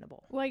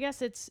sustainable. Well, I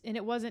guess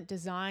it wasn't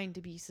designed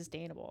to be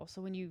sustainable.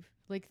 So when you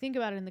like think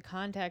about it in the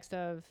context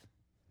of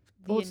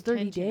it's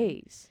 30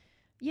 days.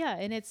 Yeah,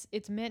 and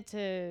it's meant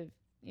to,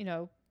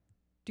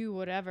 do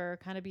whatever,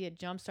 kind of be a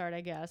jumpstart,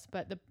 I guess.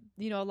 But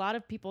a lot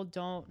of people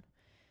don't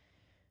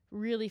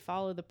really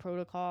follow the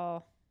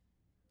protocol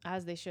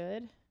as they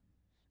should,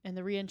 and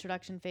the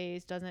reintroduction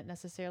phase doesn't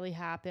necessarily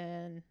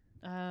happen.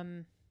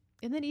 And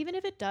then even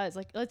if it does,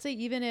 like let's say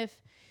even if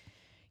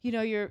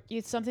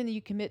it's something that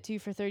you commit to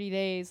for 30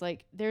 days,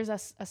 like there's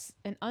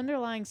an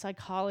underlying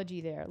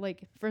psychology there.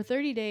 Like for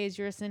 30 days,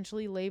 you're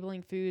essentially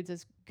labeling foods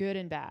as good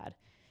and bad.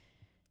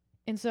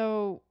 And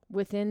so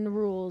within the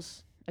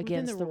rules,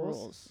 against the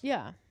rules.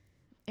 Yeah.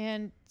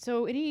 And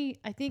so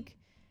I think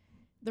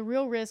the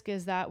real risk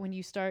is that when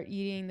you start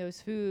eating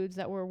those foods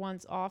that were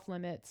once off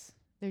limits,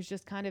 there's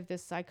just kind of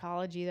this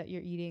psychology that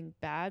you're eating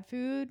bad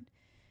food,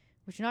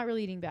 which you're not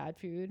really eating bad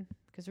food,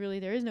 because really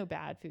there is no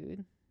bad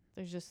food.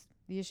 There's just,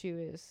 the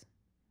issue is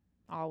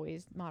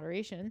always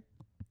moderation.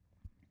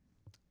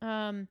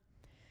 And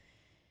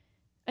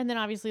then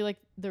obviously like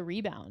the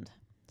rebound.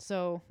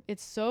 So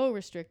it's so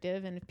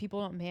restrictive, and if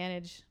people don't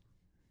manage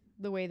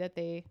the way that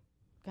they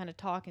kind of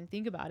talk and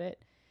think about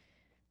it,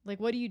 like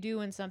what do you do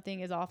when something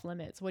is off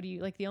limits?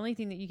 The only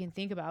thing that you can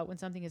think about when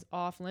something is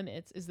off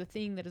limits is the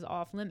thing that is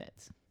off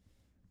limits.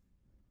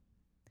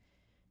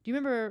 Do you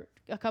remember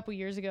a couple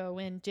years ago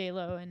when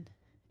J-Lo and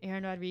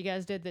Aaron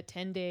Rodriguez did the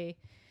 10-day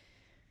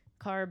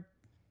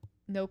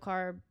no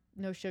carb,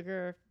 no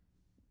sugar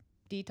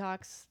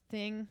detox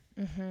thing?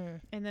 Mm-hmm.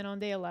 And then on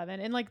day 11,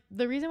 and like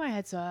the reason why I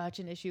had such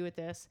an issue with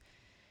this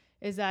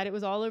is that it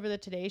was all over the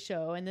Today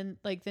Show, and then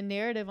like the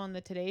narrative on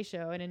the Today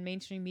Show and in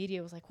mainstream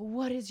media was like, well,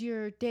 what is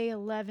your day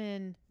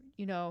 11,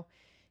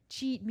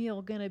 cheat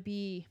meal gonna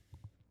be?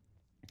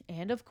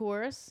 And of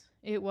course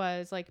it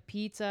was like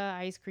pizza,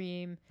 ice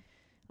cream,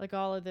 like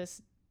all of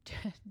this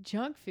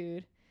junk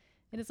food.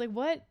 And it's like,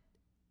 what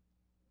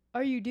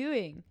are you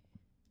doing?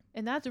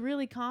 And that's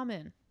really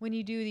common when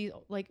you do these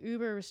like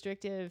uber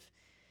restrictive,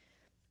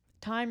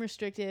 time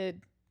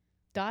restricted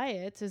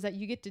diets, is that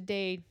you get to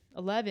day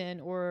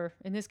 11, or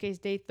in this case,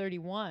 day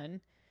 31.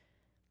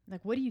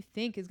 Like, what do you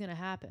think is going to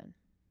happen?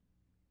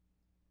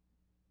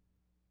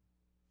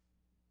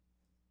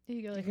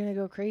 You're going to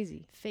go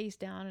crazy. Face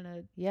down in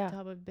a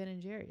tub of Ben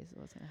and Jerry's is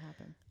what's going to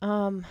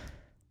happen.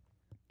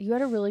 You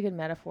had a really good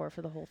metaphor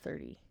for the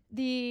Whole30.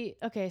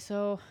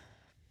 So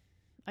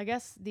I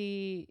guess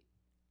the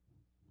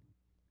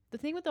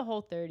thing with the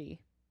Whole30,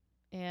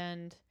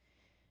 and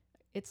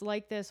it's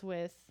like this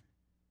with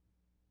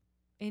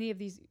any of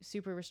these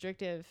super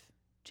restrictive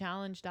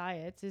challenge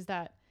diets, is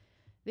that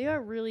they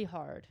are really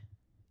hard.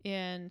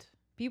 And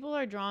people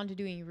are drawn to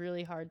doing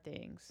really hard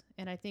things.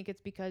 And I think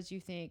it's because you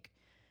think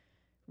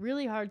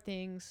really hard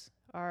things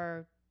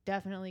are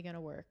definitely going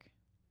to work.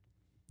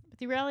 But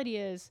the reality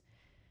is,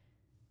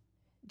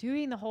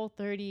 doing the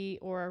Whole30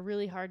 or a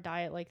really hard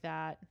diet like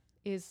that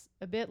is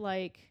a bit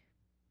like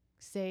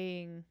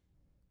saying,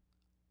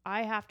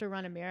 I have to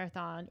run a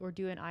marathon or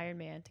do an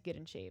Ironman to get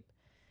in shape.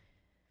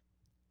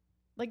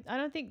 Like, I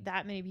don't think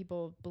that many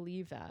people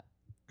believe that.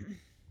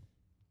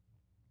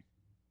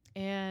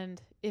 And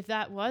if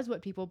that was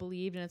what people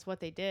believed and it's what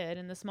they did,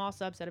 and the small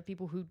subset of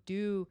people who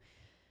do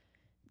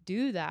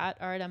that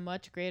are at a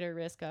much greater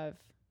risk of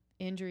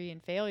injury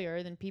and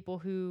failure than people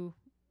who,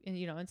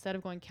 you know, instead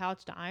of going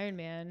couch to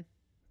Ironman,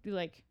 do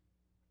like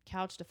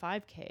couch to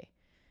 5K.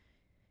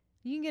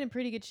 You can get in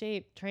pretty good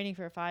shape training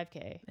for a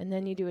 5K. And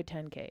then you do a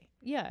 10K.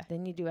 Yeah.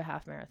 Then you do a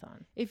half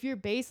marathon. If your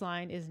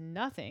baseline is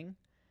nothing,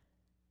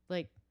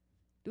 like,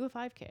 do a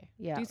 5K.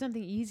 Yeah. Do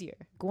something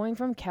easier. Going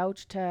from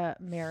couch to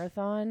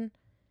marathon,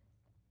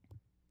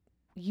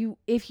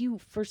 if you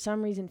for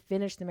some reason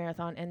finish the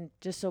marathon, and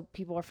just so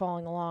people are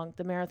following along,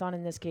 the marathon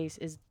in this case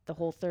is the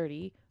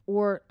Whole30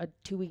 or a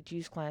 2-week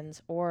juice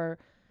cleanse or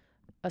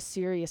a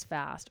serious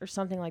fast or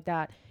something like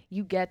that.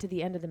 You get to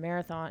the end of the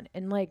marathon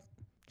and like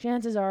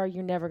chances are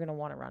you're never going to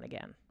want to run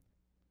again.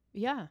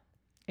 Yeah.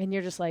 And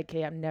you're just like,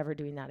 okay, I'm never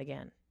doing that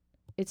again.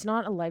 It's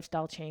not a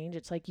lifestyle change.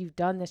 It's like you've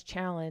done this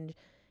challenge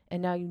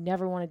and now you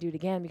never want to do it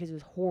again because it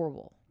was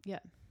horrible. Yeah.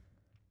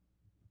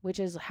 Which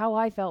is how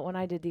I felt when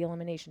I did the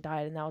elimination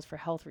diet, and that was for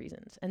health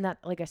reasons. And that,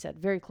 like I said,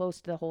 very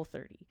close to the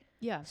Whole30.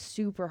 Yeah.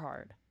 Super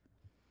hard.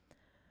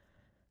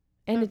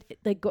 And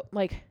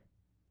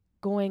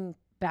going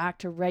back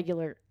to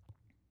regular,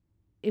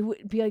 it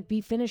would be like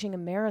finishing a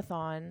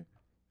marathon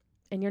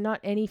and you're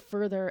not any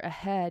further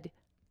ahead.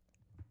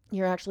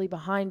 You're actually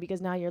behind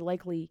because now you're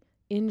likely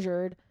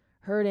injured,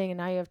 hurting, and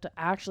now you have to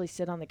actually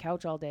sit on the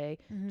couch all day,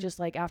 just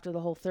like after the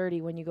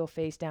Whole30 when you go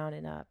face down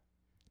in a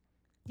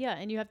yeah,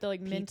 and you have to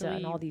like pizza mentally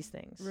and all these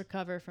things.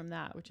 recover from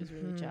that, which is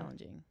really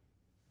challenging.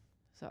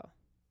 So,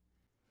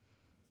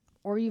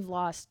 or you've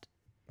lost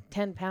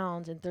 10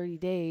 pounds in 30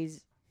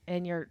 days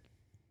and you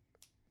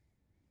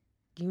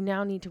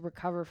now need to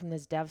recover from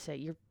this deficit.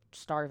 You're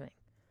starving.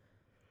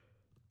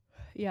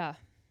 yeah.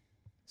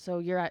 So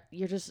you're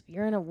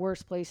in a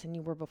worse place than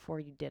you were before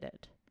you did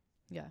it.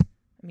 Yeah.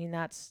 I mean,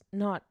 that's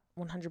not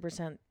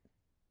 100%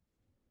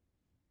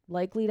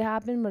 likely to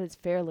happen, but it's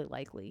fairly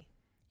likely.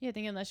 Yeah, I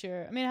think unless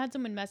I had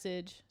someone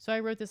message. So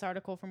I wrote this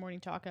article for Morning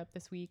Chalk Up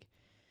this week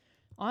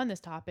on this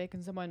topic,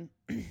 and someone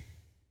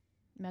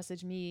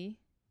messaged me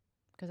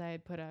because I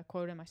had put a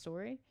quote in my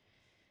story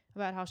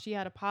about how she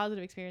had a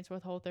positive experience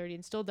with Whole30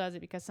 and still does it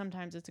because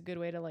sometimes it's a good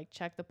way to like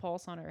check the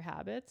pulse on her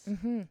habits,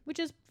 which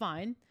is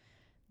fine.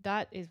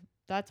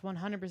 That's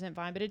 100%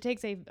 fine, but it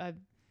takes a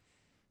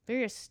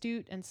very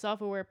astute and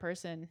self-aware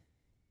person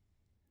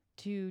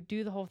to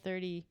do the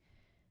Whole30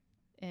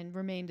 and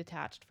remain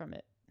detached from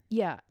it.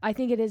 Yeah, I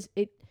think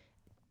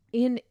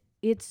in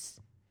its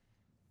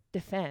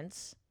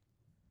defense,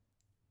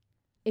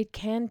 it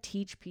can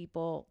teach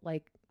people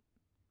like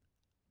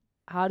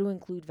how to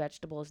include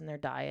vegetables in their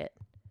diet,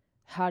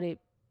 how to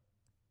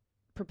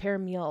prepare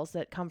meals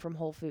that come from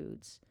whole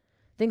foods,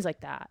 things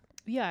like that.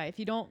 Yeah, if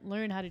you don't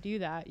learn how to do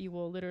that, you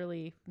will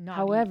literally not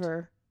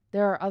However,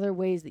 there are other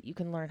ways that you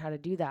can learn how to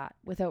do that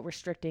without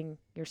restricting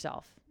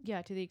yourself.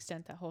 Yeah, to the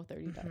extent that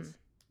Whole30 does.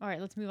 All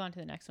right, let's move on to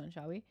the next one,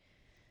 shall we?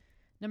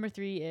 Number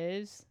 3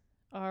 is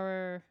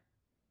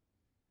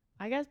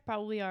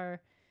probably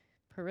our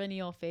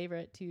perennial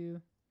favorite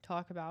to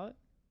talk about,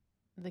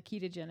 the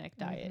ketogenic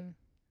diet.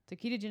 The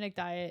ketogenic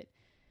diet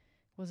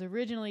was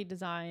originally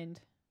designed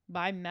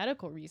by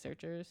medical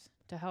researchers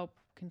to help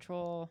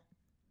control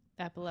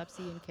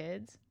epilepsy in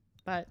kids,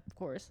 but of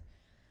course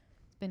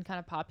it's been kind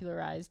of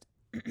popularized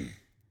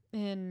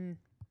in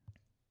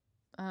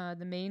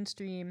the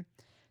mainstream.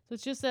 So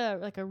it's just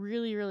a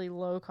really, really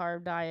low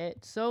carb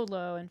diet, so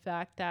low in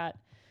fact that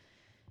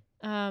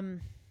well,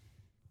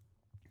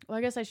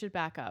 I guess I should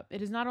back up.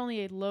 It is not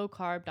only a low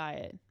carb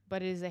diet,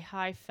 but it is a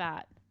high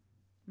fat,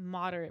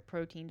 moderate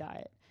protein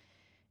diet.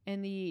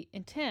 And the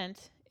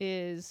intent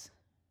is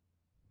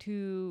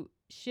to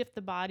shift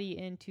the body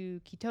into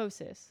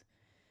ketosis,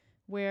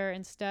 where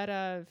instead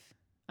of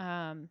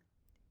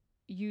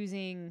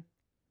using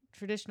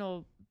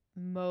traditional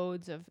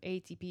modes of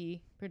ATP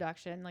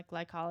production, like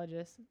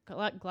glycolysis,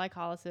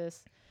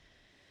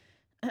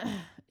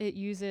 it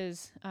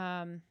uses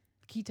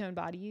ketone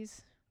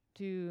bodies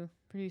to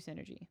produce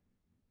energy.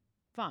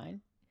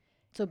 Fine.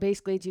 So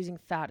basically it's using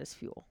fat as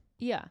fuel.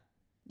 Yeah.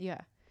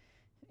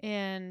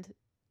 And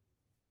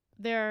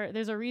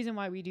there's a reason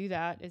why we do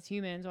that as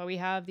humans, why we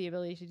have the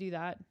ability to do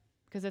that,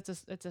 because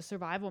it's a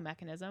survival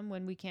mechanism.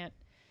 When we can't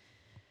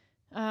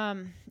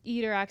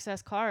eat or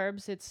access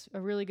carbs, it's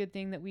a really good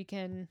thing that we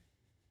can,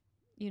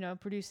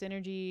 produce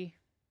energy,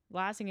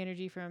 lasting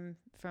energy from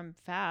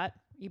fat,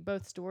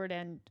 both stored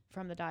and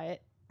from the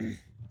diet.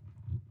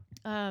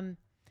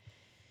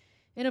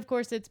 And of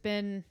course it's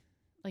been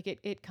like,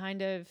 it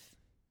kind of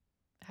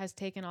has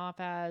taken off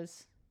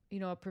as,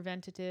 a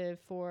preventative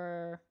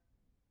for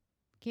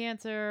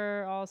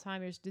cancer,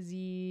 Alzheimer's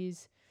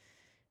disease,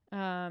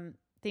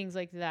 things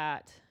like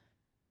that.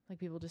 Like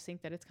people just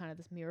think that it's kind of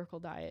this miracle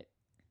diet.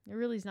 There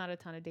really is not a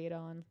ton of data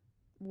on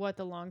what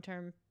the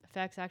long-term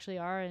effects actually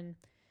are in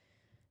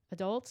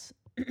adults.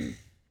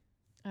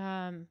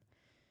 The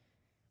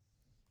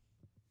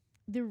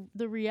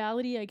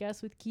reality, I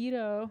guess, with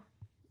keto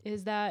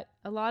is that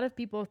a lot of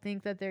people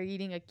think that they're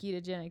eating a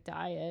ketogenic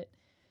diet,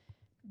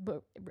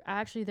 but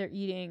actually they're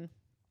eating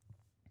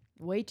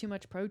way too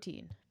much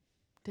protein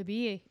to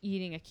be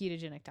eating a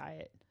ketogenic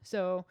diet.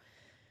 So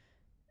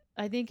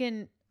I think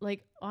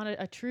on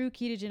a true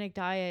ketogenic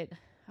diet,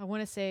 I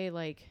want to say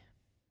like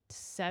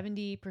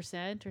 70%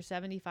 or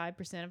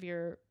 75% of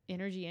your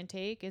energy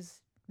intake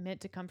is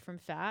meant to come from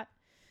fat.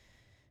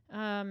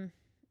 And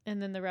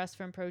then the rest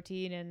from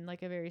protein and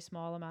like a very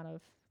small amount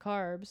of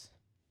carbs.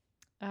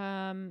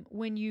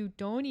 When you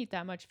don't eat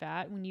that much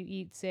fat, when you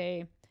eat,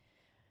 say,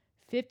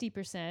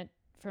 50%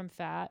 from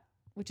fat,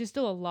 which is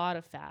still a lot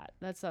of fat,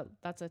 that's a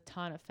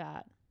ton of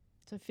fat.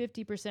 So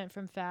 50%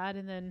 from fat,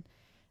 and then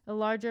a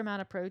larger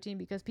amount of protein,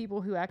 because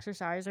people who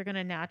exercise are going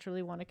to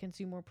naturally want to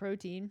consume more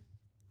protein.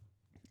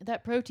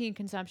 That protein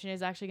consumption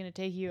is actually going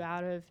to take you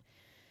out of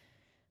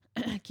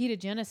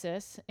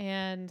ketogenesis,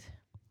 and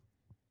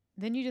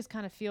then you just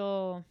kind of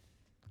feel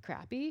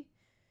crappy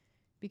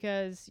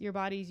because your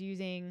body's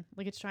using,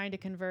 like, it's trying to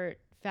convert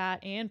fat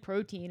and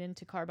protein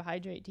into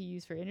carbohydrate to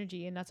use for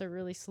energy, and that's a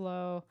really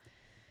slow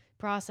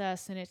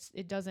process, and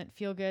it doesn't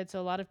feel good. So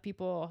a lot of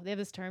people, they have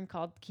this term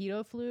called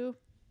keto flu,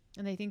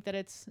 and they think that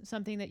it's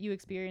something that you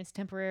experience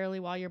temporarily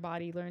while your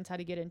body learns how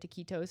to get into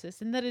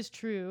ketosis, and that is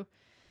true.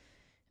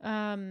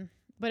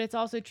 But it's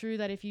also true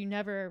that if you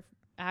never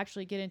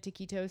actually get into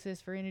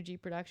ketosis for energy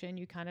production,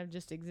 you kind of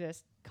just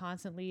exist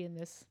constantly in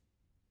this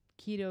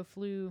keto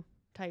flu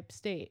type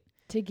state.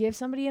 To give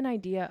somebody an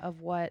idea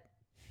of what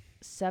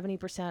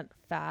 70%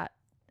 fat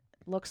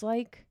looks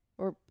like,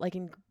 or like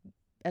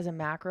as a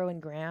macro in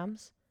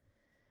grams,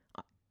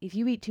 if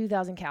you eat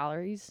 2,000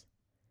 calories,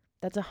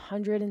 that's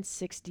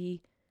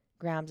 160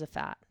 grams of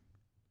fat.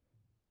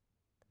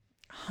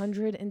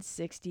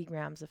 160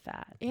 grams of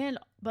fat.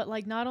 But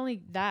like, not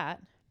only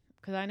that,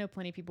 because I know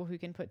plenty of people who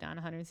can put down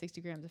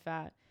 160 grams of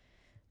fat,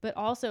 but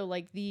also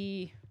like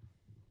the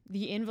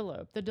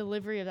envelope, the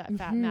delivery of that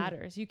fat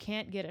matters. You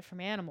can't get it from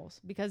animals,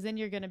 because then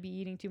you're going to be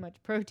eating too much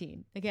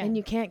protein again. And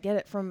you can't get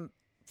it from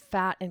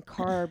fat and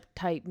carb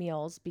type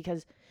meals,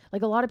 because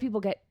like a lot of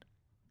people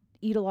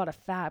eat a lot of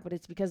fat, but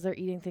it's because they're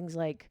eating things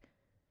like,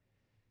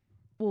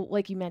 well,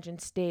 like you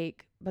mentioned,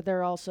 steak, but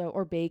they're also,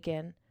 or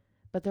bacon,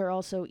 but they're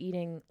also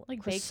eating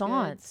like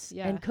croissants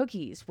and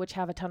cookies, which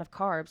have a ton of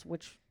carbs,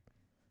 which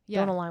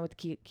don't align with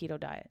the keto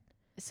diet.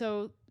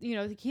 So, the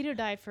keto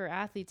diet for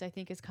athletes, I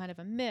think, is kind of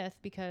a myth,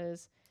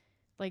 because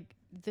like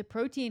the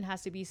protein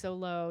has to be so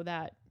low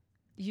that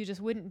you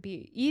just wouldn't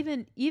be,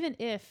 even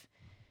if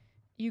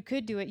you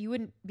could do it, you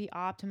wouldn't be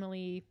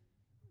optimally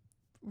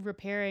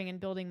repairing and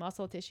building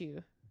muscle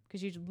tissue,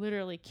 because you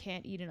literally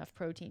can't eat enough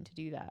protein to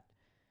do that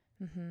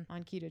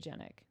on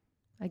ketogenic.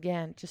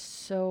 Again,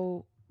 just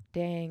so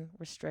dang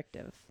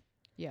restrictive.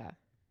 Yeah.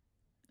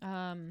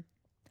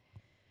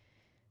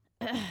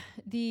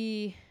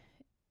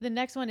 The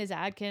next one is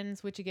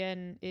Atkins, which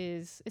again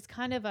it's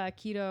kind of a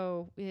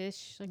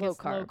keto-ish, like low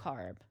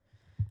carb.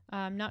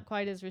 Not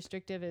quite as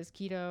restrictive as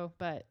keto,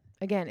 but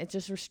again, it's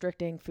just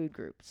restricting food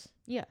groups.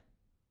 Yeah,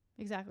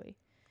 exactly.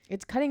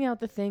 It's cutting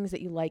out the things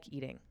that you like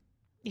eating.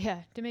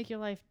 Yeah, to make your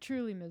life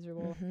truly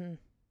miserable.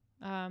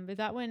 But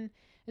that one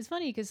is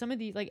funny, because some of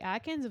the, like,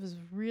 Atkins was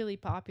really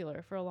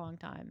popular for a long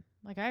time.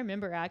 Like, I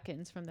remember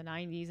Atkins from the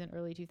 90s and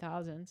early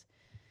 2000s.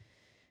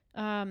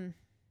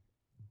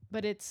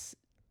 But it's,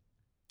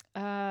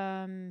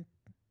 I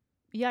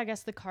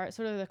guess the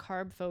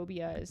carb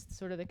phobia is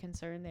sort of the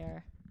concern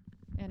there.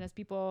 And as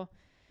people,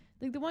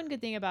 like, the one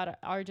good thing about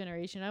our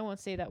generation, I won't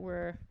say that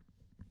we're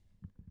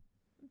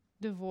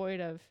devoid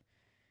of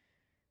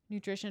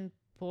nutrition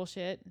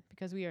bullshit,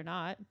 because we are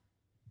not.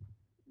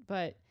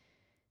 But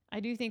I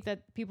do think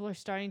that people are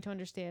starting to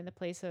understand the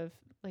place of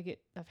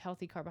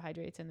healthy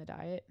carbohydrates in the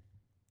diet.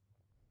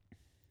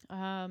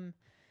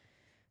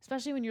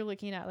 Especially when you're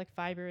looking at like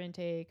fiber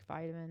intake,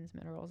 vitamins,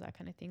 minerals, that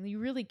kind of thing. You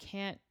really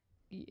can't,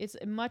 it's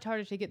much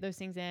harder to get those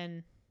things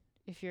in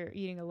if you're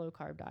eating a low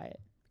carb diet,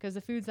 because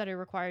the foods that are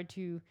required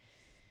to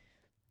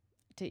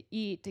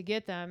eat to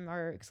get them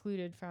are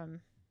excluded from,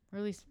 or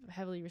at least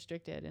heavily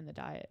restricted in the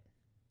diet.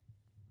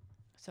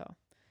 So,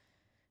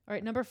 all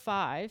right, number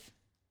 5,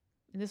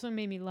 and this one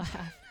made me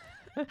laugh.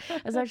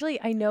 It's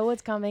actually, I know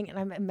what's coming, and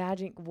I'm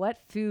imagining what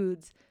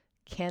foods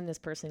can this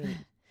person eat.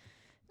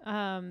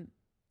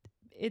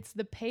 It's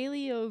the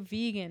paleo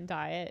vegan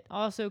diet,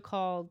 also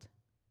called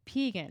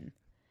pegan.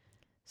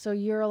 So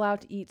you're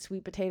allowed to eat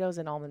sweet potatoes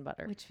and almond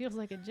butter. Which feels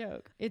like a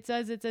joke. It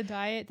says it's a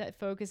diet that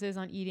focuses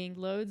on eating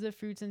loads of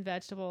fruits and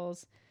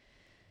vegetables,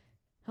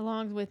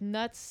 along with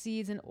nuts,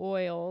 seeds, and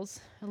oils,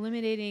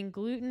 eliminating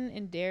gluten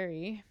and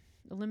dairy,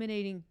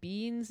 eliminating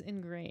beans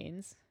and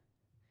grains,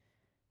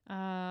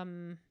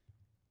 no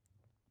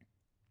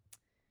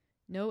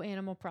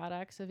animal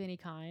products of any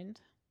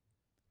kind,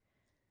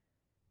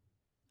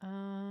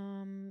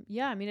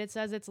 Yeah, I mean, it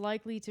says it's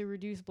likely to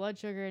reduce blood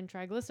sugar and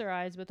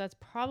triglycerides, but that's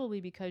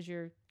probably because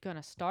you're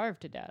gonna starve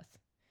to death.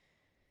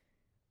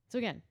 So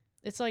again,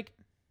 it's like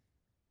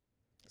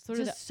sort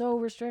of the Just so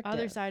restrictive.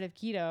 other side of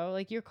keto.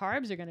 Like your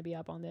carbs are gonna be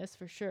up on this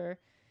for sure.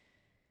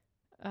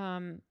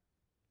 I'm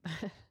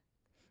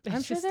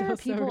it's sure just there are still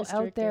so people out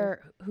restrictive.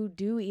 there who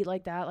do eat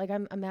like that. Like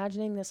I'm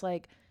imagining this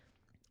like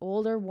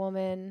older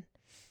woman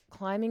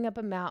climbing up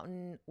a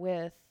mountain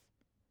with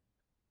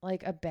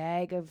like a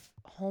bag of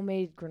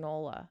homemade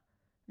granola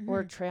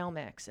or Mhm. trail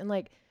mix, and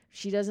like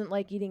she doesn't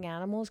like eating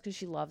animals because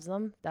she loves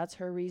them. That's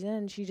her reason,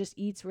 and she just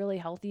eats really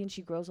healthy and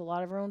she grows a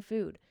lot of her own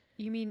food.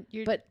 You mean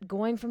you're But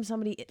going from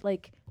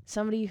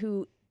somebody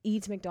who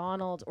eats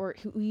McDonald's or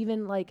who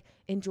even like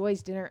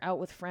enjoys dinner out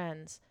with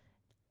friends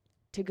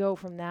to go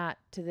from that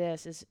to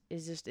this is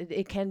just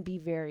it can be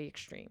very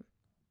extreme.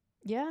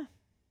 yeah.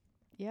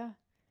 Yeah.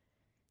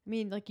 I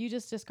mean, like you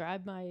just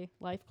described my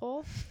life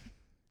goal.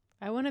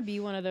 I want to be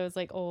one of those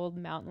like old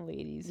mountain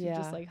ladies who Yeah.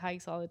 just like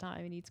hikes all the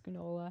time and eats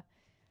granola,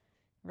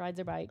 rides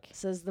her bike.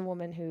 Says the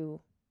woman who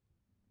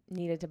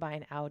needed to buy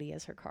an Audi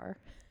as her car.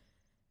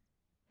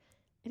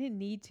 I didn't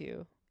need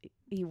to.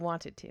 You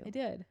wanted to. I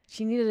did.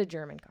 She needed a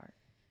German car.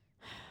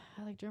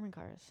 I like German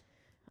cars.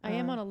 I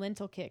am on a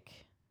lentil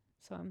kick.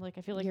 So I'm like,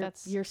 I feel like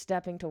you're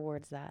stepping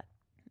towards that.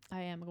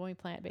 I am going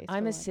plant-based.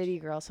 I'm for a lunch. city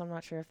girl, so I'm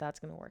not sure if that's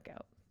going to work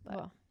out.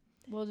 But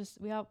Well,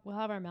 we'll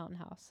have our mountain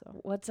house. So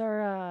what's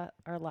our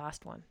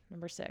last one?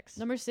 Number 6.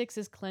 number 6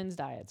 is cleanse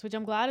diets, which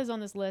I'm glad is on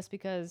this list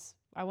because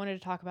I wanted to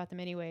talk about them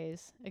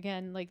anyways.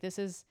 Again, like this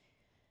is,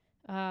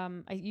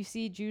 you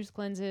see juice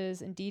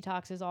cleanses and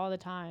detoxes all the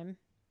time,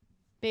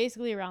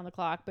 basically around the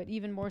clock, but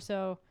even more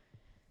so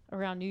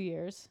around New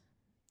Year's.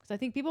 Because I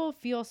think people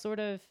feel sort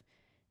of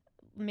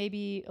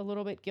maybe a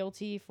little bit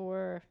guilty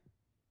for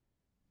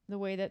the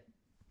way that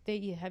they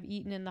have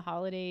eaten in the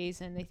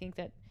holidays, and they think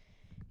that,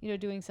 you know,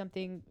 doing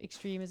something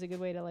extreme is a good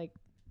way to like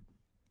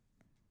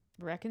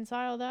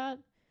reconcile that.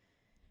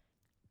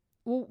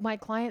 Well, my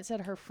client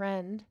said her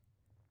friend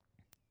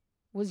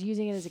was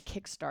using it as a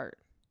kickstart.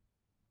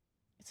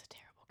 It's a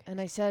terrible And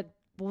I said,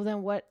 well,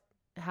 then what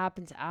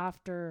happens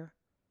after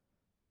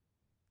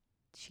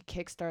she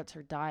kickstarts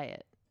her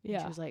diet? And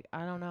Yeah. she was like,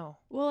 I don't know.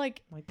 Well,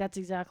 like, I'm like, that's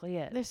exactly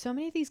it. there's so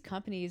many of these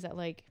companies that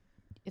like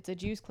it's a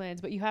juice cleanse,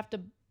 but you have to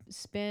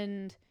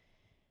spend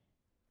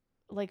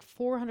like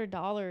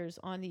 $400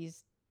 on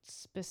these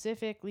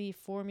specifically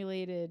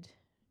formulated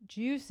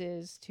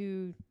juices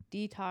to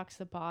detox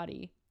the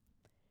body.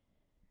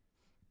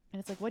 And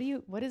it's like,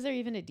 what is there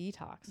even a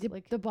detox?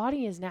 The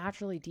body is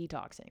naturally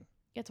detoxing.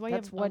 That's why you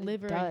that's have what a it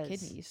liver and does.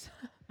 kidneys.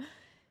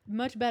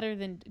 Much better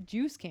than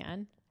juice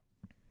can.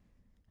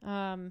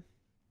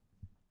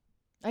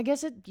 I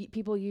guess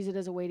people use it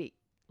as a way to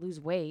lose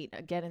weight,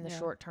 again, in the Yeah.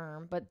 short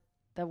term, but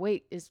the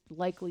weight is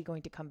likely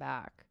going to come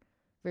back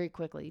very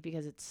quickly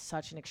because it's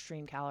such an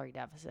extreme calorie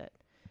deficit.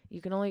 You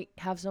can only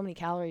have so many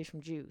calories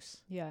from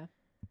juice. Yeah.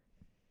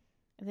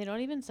 And they don't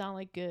even sound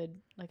like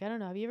good. Like, I don't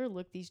know. Have you ever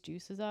looked these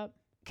juices up?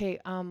 Okay,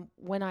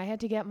 when I had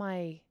to get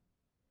my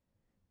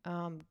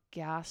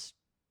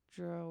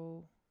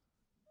gastro,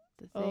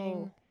 the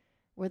thing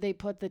where they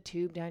put the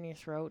tube down your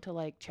throat to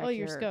like check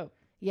your scope.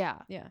 Yeah.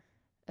 Yeah.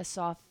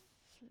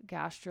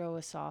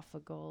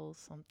 Gastroesophageal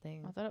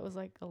something. I thought it was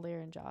like a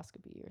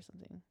laryngoscopy or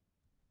something.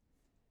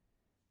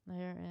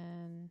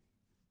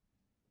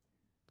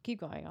 Keep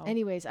going.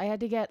 Anyways, I had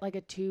to get like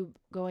a tube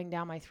going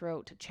down my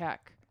throat to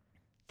check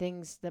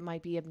things that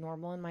might be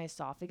abnormal in my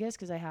esophagus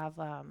because I have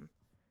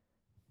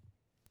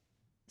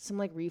some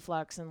like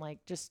reflux and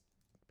like just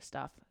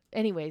stuff.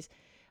 Anyways,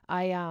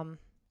 I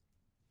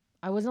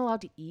wasn't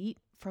allowed to eat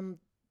from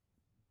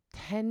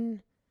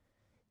 10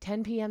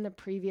 p.m. the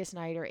previous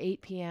night or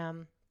 8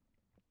 p.m.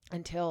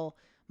 until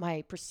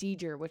my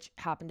procedure, which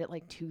happened at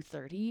like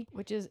 2:30.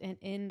 Which is an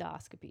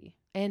endoscopy.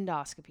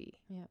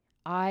 Yeah.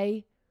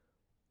 I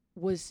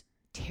was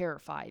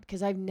terrified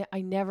because I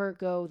never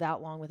go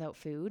that long without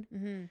food.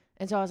 Mm-hmm.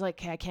 And so I was like,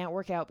 okay, I can't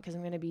work out because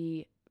I'm going to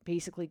be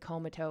basically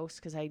comatose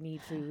because I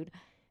need food.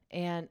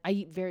 And I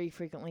eat very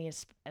frequently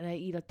and I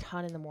eat a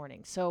ton in the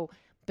morning. So,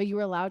 but you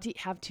were allowed to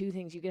have two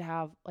things. You could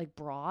have like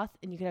broth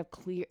and you could have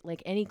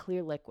any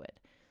clear liquid.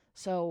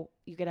 So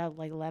you could have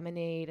like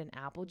lemonade and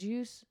apple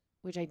juice,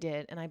 which I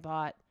did. And I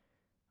bought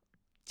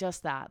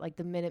just that, like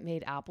the Minute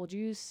Maid apple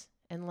juice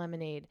and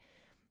lemonade.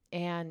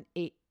 And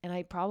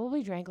I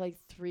probably drank like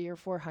 300 or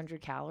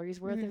 400 calories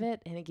worth of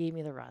it. And it gave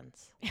me the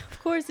runs. Of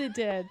course it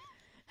did.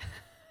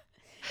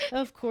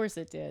 Of course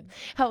it did.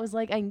 I was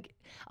like,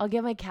 I'll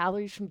get my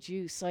calories from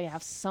juice so I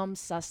have some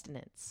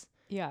sustenance.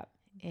 Yeah.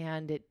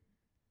 And it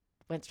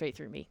went straight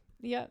through me.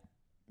 Yep.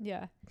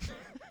 Yeah.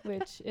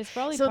 Which is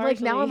probably so partially...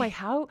 like now I'm like,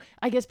 how?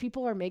 I guess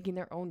people are making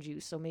their own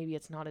juice, so maybe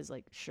it's not as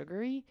like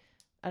sugary.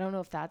 I don't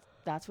know if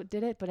that's what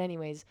did it, but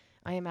anyways,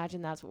 I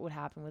imagine that's what would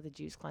happen with a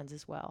juice cleanse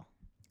as well.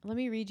 Let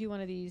me read you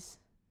one of these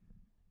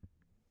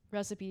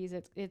recipes.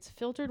 It's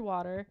filtered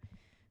water,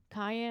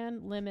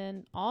 cayenne,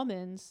 lemon,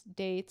 almonds,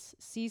 dates,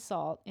 sea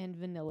salt, and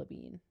vanilla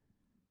bean.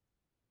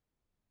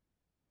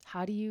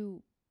 How do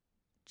you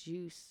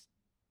juice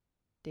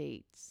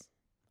dates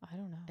I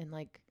don't know. and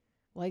like,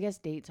 well, I guess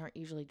dates aren't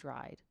usually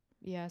dried.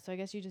 Yeah, so I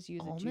guess you just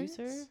use Almonds? a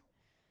juicer.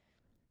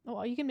 Oh,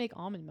 well, you can make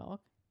almond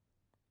milk.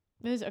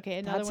 There's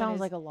another That one sounds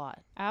is like a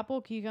lot.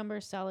 apple,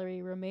 cucumber,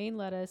 celery, romaine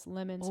lettuce,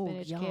 lemon,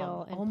 spinach, yum.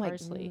 kale, and my.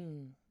 parsley.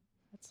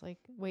 That's like,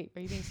 wait,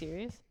 are you being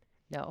serious?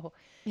 No.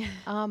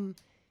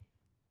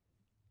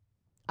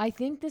 I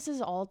think this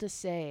is all to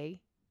say,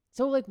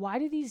 so like, why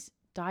do these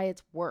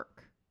diets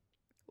work?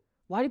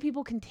 Why do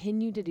people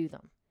continue to do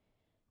them?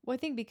 Well, I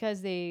think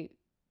because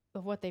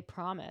of what they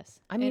promise.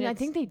 I mean, I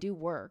think they do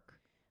work.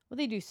 Well,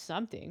 they do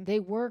something. They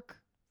work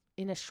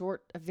in a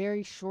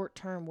very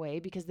short-term way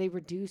because they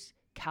reduce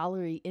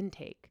calorie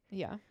intake.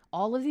 Yeah.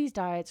 All of these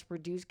diets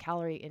reduce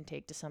calorie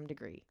intake to some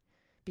degree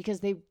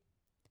because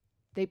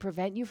they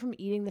prevent you from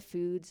eating the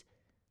foods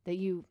that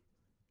you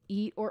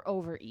eat or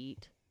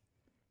overeat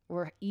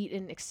or eat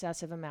in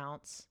excessive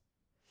amounts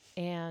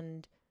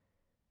and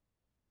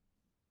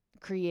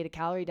create a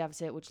calorie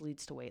deficit, which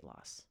leads to weight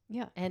loss.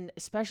 Yeah. And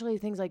especially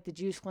things like the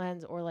juice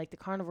cleanse or like the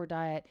carnivore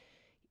diet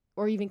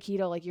or even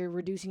keto, like you're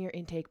reducing your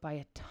intake by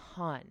a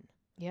ton.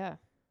 Yeah.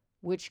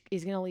 Which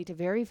is going to lead to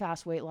very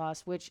fast weight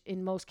loss, which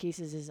in most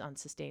cases is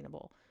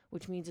unsustainable,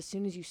 which means as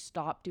soon as you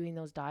stop doing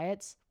those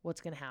diets,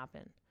 what's going to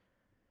happen?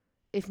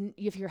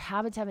 If your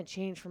habits haven't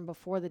changed from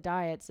before the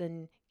diets,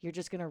 then you're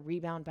just going to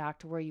rebound back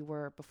to where you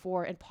were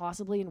before and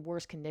possibly in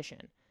worse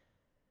condition.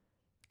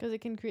 Because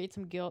it can create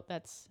some guilt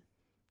that's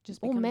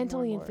just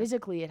mentally and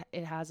physically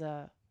it has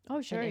an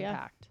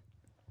impact.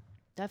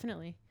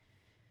 Definitely.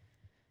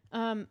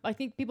 I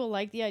think people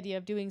like the idea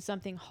of doing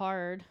something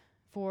hard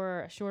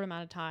for a short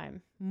amount of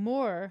time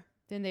more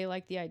than they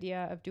like the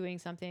idea of doing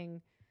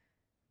something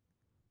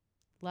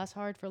less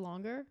hard for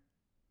longer.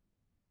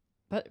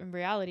 But in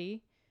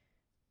reality,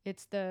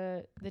 it's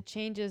the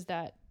changes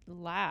that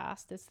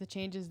last. It's the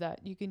changes that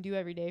you can do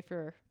every day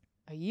for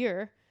a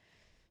year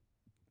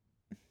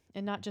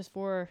and not just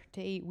 4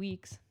 to 8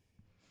 weeks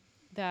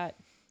that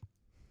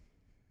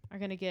are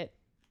going to get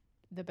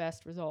the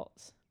best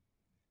results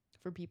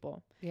for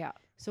people. Yeah.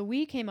 So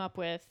we came up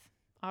with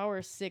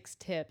our 6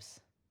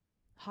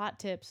 hot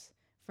tips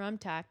from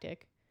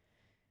Tactic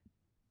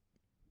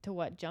to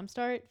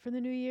jumpstart for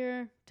the new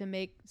year, to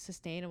make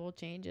sustainable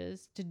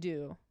changes, to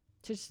do.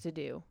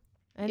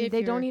 And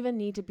they don't even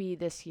need to be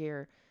this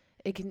year.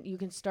 You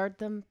can start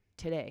them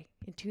today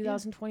in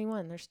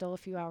 2021. There's still a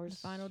few hours.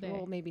 The final day.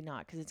 Well, maybe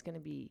not because it's going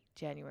to be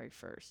January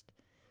 1st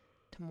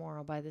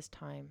tomorrow by this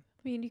time.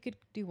 I mean, you could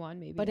do one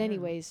maybe. But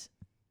anyways,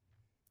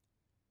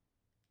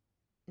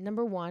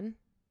 number 1,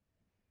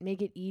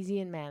 make it easy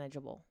and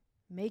manageable.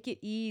 Make it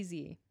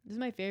easy. This is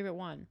my favorite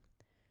one.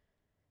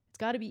 It's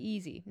got to be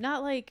easy.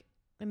 Not like,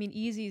 I mean,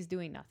 easy is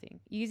doing nothing.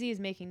 Easy is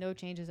making no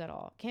changes at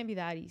all. Can't be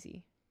that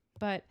easy.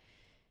 But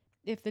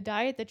if the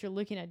diet that you're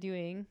looking at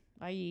doing,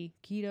 i.e.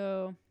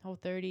 keto,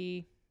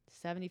 Whole30,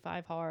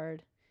 75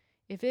 hard,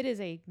 if it is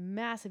a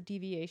massive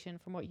deviation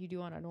from what you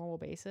do on a normal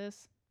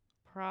basis,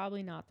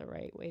 probably not the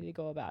right way to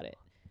go about it.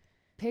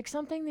 Pick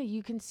something that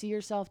you can see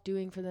yourself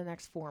doing for the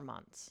next 4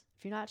 months.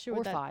 If you're not sure or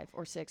what that 5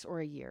 or 6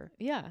 or a year.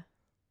 Yeah.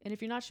 And if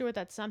you're not sure what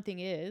that something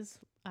is,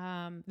 there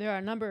are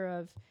a number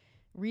of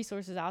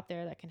resources out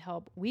there that can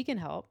help. We can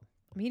help.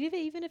 I mean,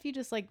 even if you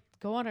just like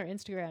go on our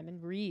Instagram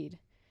and read,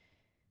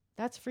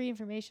 that's free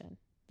information.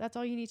 That's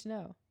all you need to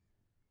know.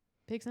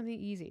 Pick something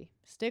easy.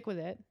 Stick with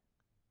it.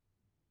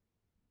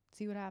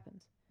 See what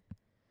happens.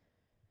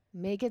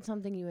 Make it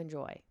something you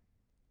enjoy.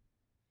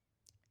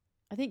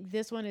 I think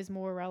this one is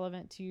more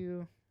relevant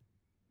to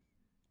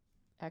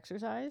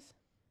exercise.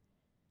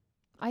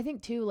 I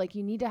think too, like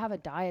you need to have a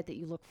diet that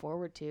you look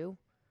forward to.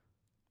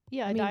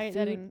 Yeah, a diet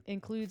that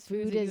includes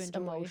food that is you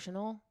enjoy.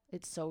 Emotional.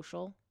 It's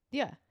social.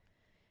 Yeah.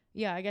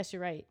 Yeah, I guess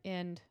you're right.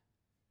 And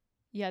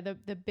yeah,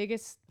 the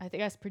biggest, I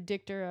think,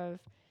 predictor of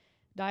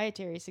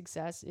dietary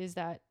success is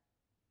that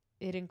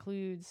it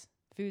includes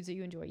foods that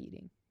you enjoy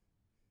eating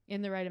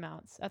in the right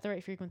amounts, at the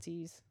right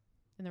frequencies,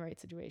 in the right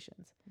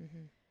situations.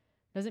 Mm-hmm.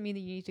 Doesn't mean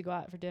that you need to go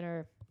out for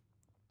dinner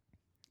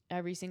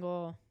every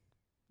single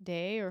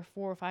day or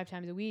 4 or 5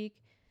 times a week,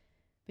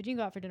 but you can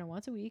go out for dinner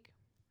once a week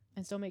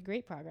and still make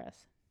great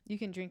progress. You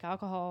can drink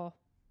alcohol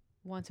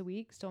once a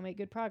week, still make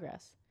good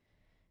progress.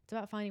 It's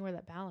about finding where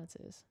that balance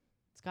is.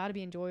 It's got to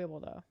be enjoyable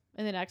though.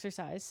 And then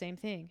exercise, same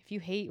thing. If you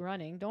hate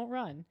running, don't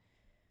run.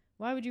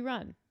 Why would you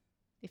run?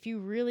 If you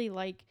really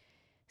like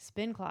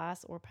spin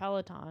class or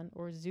Peloton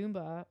or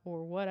Zumba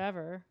or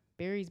whatever,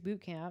 Barry's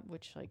boot camp,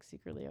 which like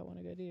secretly I want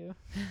to go do,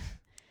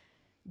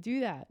 do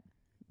that.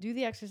 Do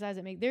the exercise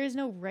there is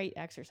no right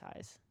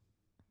exercise.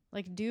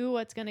 Like do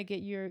what's going to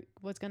get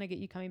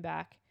you coming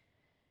back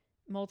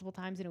multiple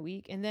times in a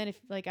week. And then if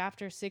like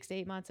after 6 to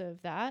 8 months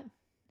of that,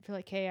 if you're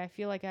like, hey, I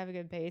feel like I have a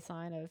good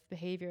baseline of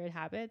behavior and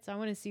habits, I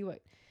want to see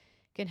what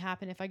can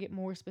happen if I get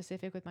more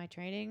specific with my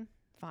training,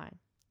 fine.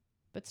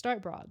 But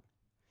start broad.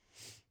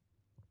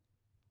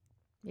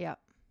 Yeah.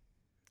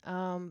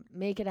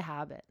 Make it a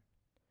habit.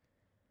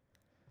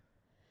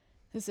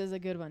 This is a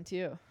good one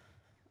too.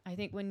 I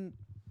think when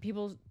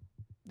people,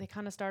 they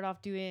kind of start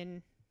off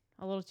doing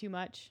a little too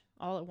much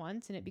all at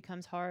once and it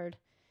becomes hard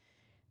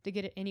to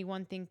get any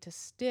one thing to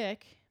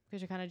stick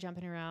because you're kind of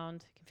jumping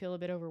around. It can feel a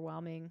bit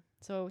overwhelming.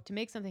 So to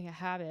make something a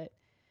habit,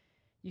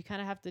 you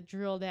kind of have to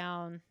drill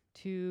down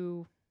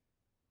to,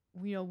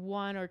 you know,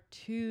 1 or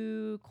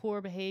 2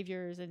 core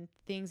behaviors and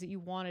things that you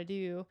want to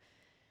do,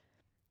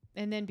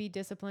 and then be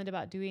disciplined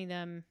about doing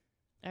them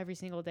every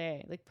single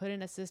day. Like put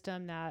in a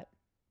system that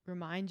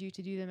reminds you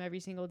to do them every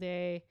single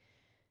day.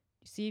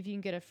 See if you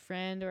can get a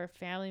friend or a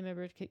family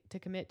member to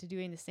commit to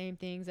doing the same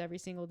things every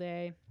single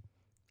day.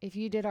 If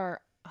you did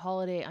our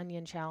holiday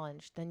onion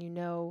challenge, then you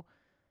know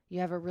you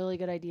have a really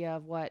good idea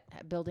of what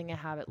building a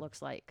habit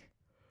looks like.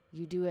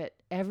 You do it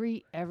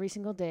every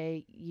single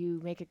day. You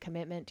make a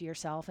commitment to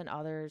yourself and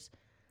others.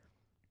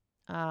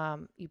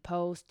 You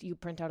post, you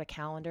print out a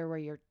calendar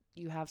where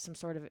you have some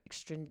sort of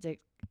extrinsic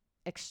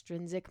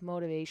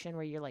motivation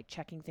where you're like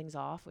checking things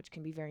off, which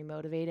can be very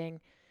motivating.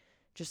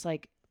 Just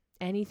like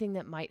anything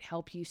that might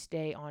help you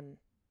stay on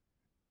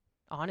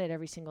it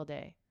every single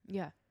day.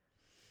 Yeah.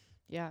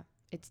 Yeah.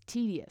 It's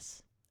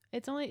tedious.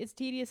 It's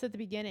tedious at the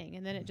beginning,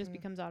 and then it just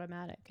becomes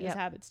automatic, as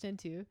habits tend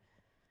to.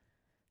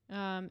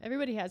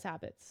 Everybody has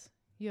habits.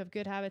 You have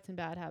good habits and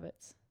bad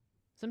habits.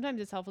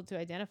 Sometimes it's helpful to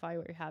identify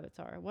what your habits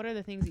are. What are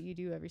the things that you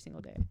do every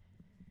single day?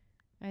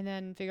 And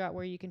then figure out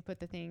where you can put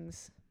the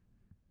things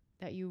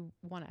that you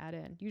want to add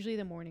in. Usually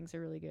the mornings are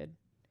really good.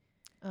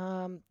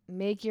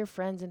 Make your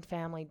friends and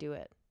family do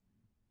it.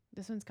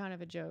 This one's kind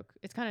of a joke.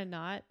 It's kind of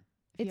not.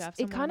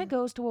 It kind of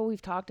goes to what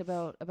we've talked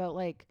about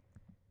like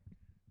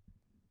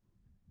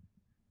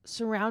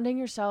surrounding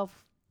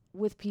yourself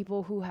with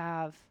people who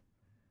have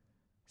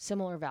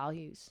similar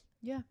values.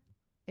 Yeah.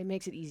 It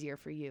makes it easier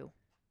for you.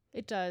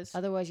 It does.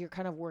 Otherwise, you're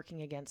kind of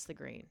working against the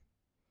grain.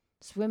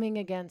 Swimming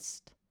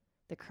against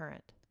the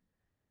current.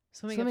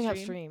 Swimming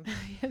upstream.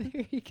 Yeah,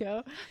 there you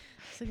go.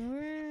 It's like,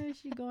 where is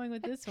she going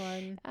with this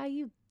one?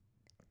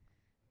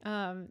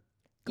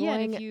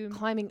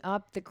 Climbing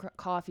up the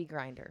coffee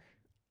grinder.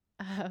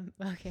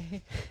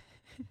 Okay.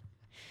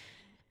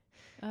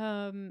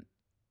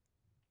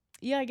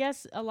 Yeah, I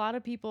guess a lot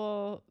of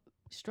people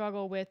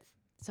struggle with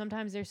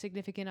sometimes their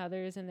significant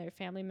others and their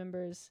family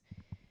members,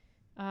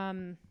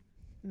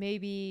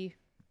 maybe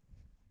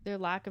their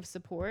lack of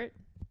support.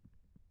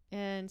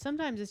 And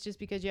sometimes it's just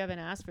because you haven't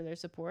asked for their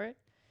support.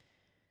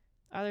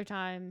 Other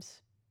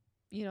times,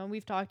 you know,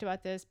 we've talked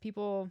about this,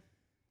 people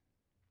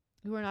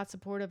who are not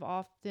supportive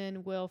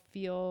often will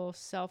feel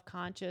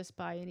self-conscious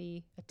by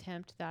any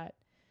attempt that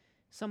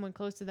someone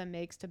close to them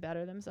makes to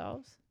better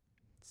themselves.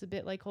 It's a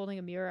bit like holding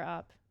a mirror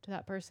up to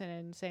that person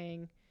and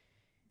saying,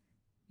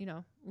 you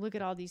know, look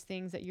at all these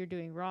things that you're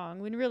doing wrong,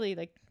 when really,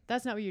 like,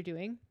 that's not what you're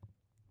doing.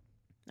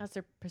 That's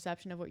their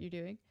perception of what you're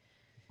doing.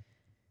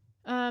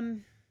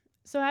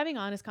 So having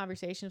honest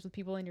conversations with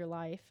people in your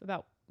life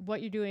about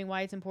what you're doing,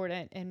 why it's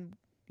important, and,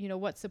 you know,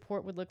 what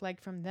support would look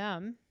like from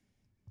them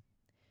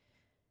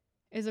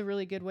is a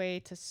really good way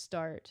to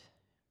start.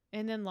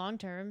 And then long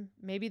term,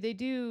 maybe they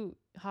do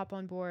hop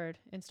on board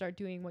and start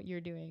doing what you're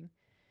doing.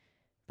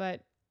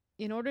 But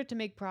in order to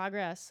make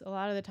progress, a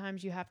lot of the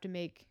times you have to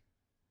make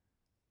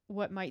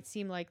what might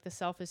seem like the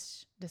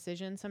selfish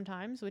decision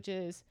sometimes, which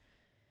is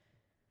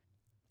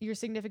your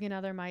significant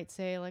other might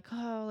say like,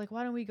 oh, like,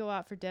 why don't we go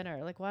out for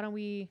dinner? Like, why don't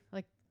we,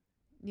 like,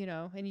 you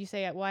know, and you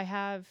say, well, I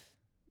have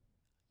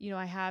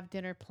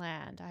dinner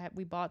planned.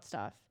 We bought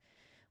stuff.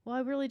 Well,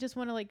 I really just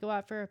want to like go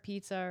out for a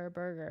pizza or a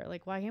burger.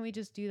 Like, why can't we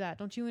just do that?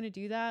 Don't you want to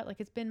do that? Like,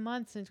 it's been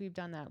months since we've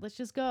done that. Let's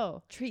just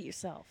go. Treat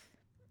yourself.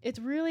 It's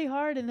really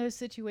hard in those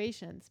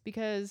situations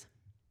because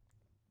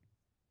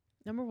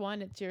number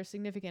one, it's your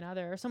significant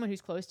other or someone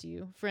who's close to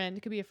you. Friend,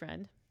 it could be a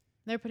friend.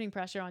 They're putting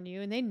pressure on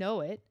you and they know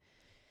it.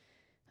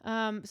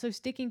 So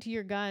sticking to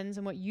your guns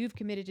and what you've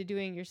committed to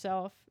doing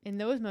yourself in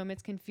those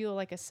moments can feel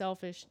like a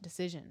selfish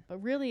decision.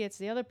 But really, it's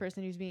the other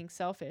person who's being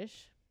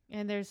selfish.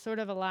 And there's sort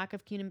of a lack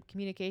of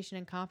communication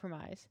and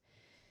compromise.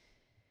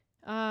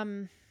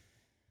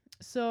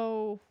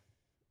 So,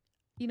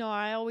 you know,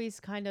 I always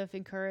kind of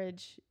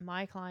encourage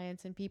my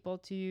clients and people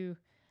to,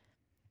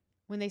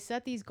 when they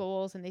set these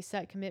goals and they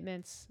set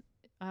commitments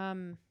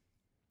that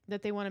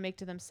they want to make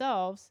to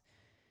themselves,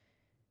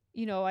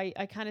 you know, I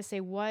kind of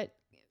say,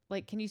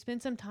 can you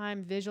spend some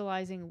time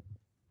visualizing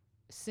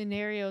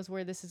scenarios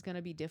where this is going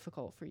to be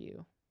difficult for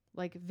you?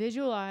 Like,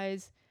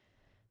 visualize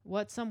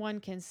what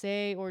someone can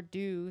say or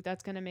do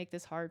that's going to make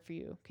this hard for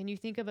you. Can you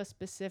think of a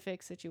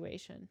specific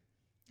situation?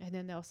 And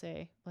then they'll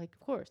say, like, of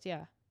course,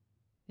 yeah.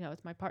 You know,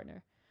 it's my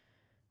partner.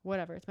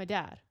 Whatever. It's my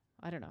dad.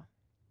 I don't know.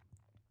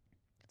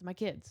 It's my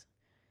kids.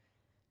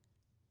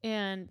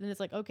 And then it's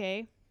like,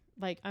 okay,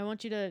 like, I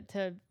want you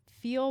to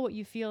feel what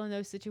you feel in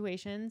those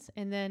situations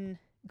and then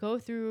go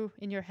through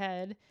in your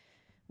head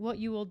what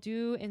you will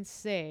do and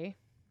say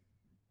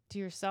to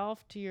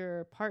yourself, to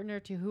your partner,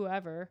 to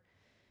whoever,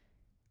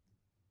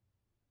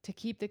 to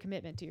keep the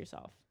commitment to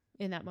yourself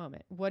in that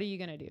moment. What are you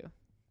going to do?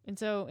 And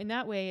so in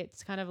that way,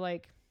 it's kind of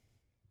like,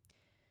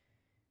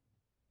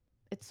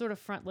 it's sort of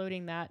front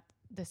loading that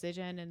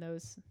decision in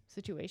those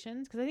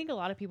situations. Cause I think a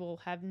lot of people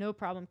have no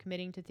problem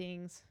committing to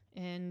things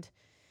and,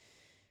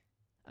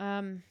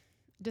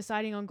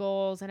 deciding on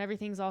goals and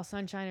everything's all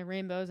sunshine and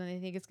rainbows and they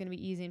think it's going to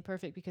be easy and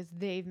perfect because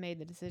they've made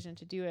the decision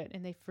to do it.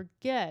 And they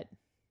forget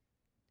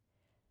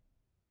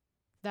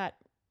that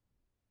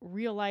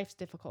real life's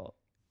difficult.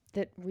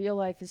 That real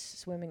life is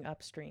swimming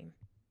upstream.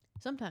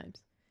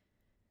 Sometimes.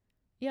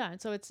 Yeah.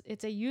 And so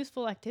it's a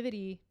useful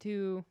activity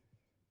to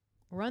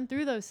run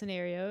through those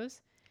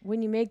scenarios.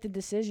 When you make the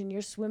decision,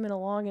 you're swimming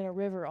along in a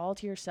river all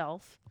to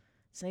yourself.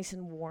 It's nice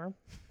and warm.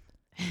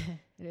 It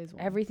is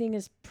warm. Everything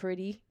is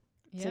pretty.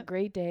 It's a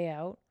great day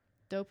out.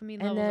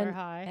 Dopamine levels are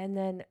high. And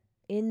then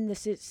in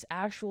the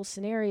actual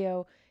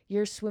scenario,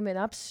 you're swimming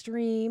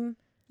upstream.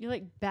 You're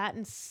like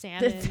batting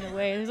salmon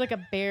away. There's like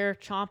a bear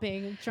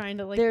chomping, trying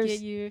to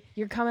get you.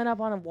 You're coming up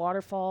on a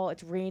waterfall.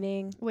 It's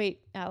raining.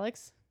 Wait,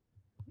 Alex,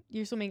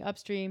 you're swimming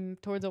upstream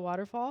towards a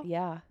waterfall?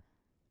 Yeah.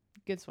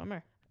 Good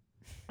swimmer.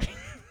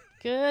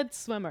 Good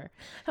swimmer.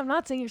 I'm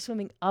not saying you're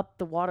swimming up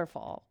the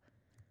waterfall.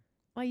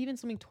 Well, even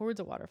swimming towards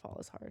a waterfall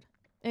is hard.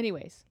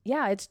 Anyways.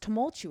 Yeah, it's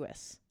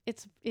tumultuous.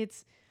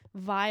 It's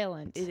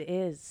violent. It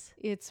is.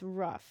 It's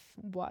rough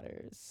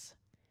waters.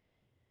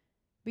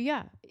 But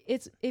yeah,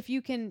 it's if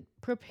you can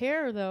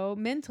prepare though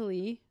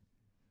mentally,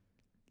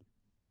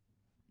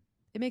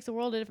 it makes a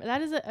world of difference.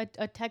 That is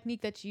a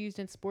technique that's used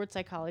in sports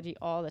psychology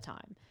all the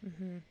time.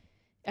 Mm-hmm.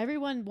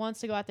 Everyone wants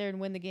to go out there and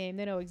win the game.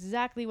 They know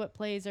exactly what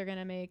plays they're going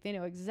to make. They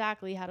know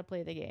exactly how to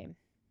play the game.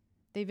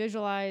 They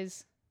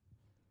visualize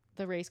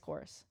the race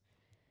course.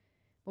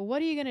 But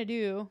what are you going to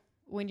do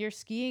when you're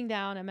skiing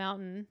down a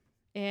mountain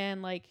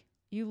and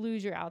you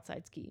lose your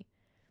outside ski?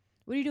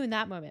 What do you do in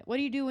that moment? What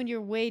do you do when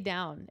you're way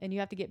down and you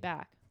have to get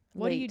back?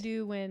 What do you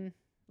do when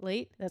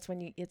late? That's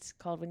when it's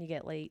called when you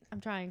get late.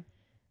 I'm trying.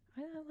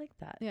 I like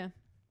that. Yeah.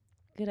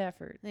 Good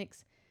effort.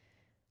 Thanks.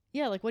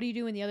 Yeah. What do you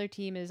do when the other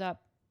team is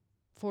up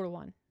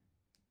 4-1?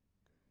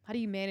 How do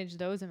you manage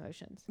those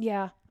emotions?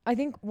 Yeah. I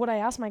think what I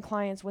ask my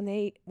clients when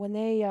they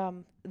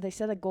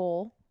set a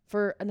goal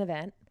for an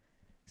event,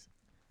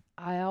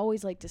 I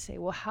always like to say,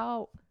 well,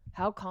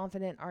 how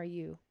confident are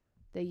you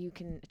that you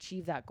can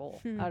achieve that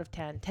goal out of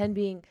 10? 10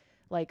 being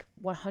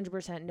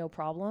 100% no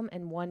problem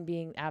and 1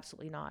 being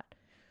absolutely not.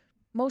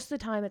 Most of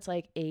the time it's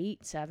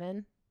 8,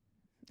 7.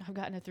 I've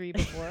gotten a 3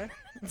 before.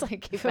 It's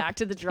get back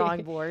to the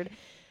drawing board.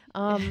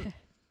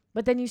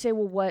 But then you say,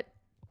 well,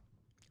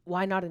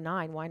 why not a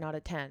 9? Why not a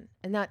 10?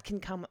 And that can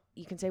come,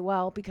 you can say,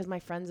 well, because my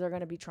friends are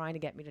going to be trying to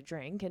get me to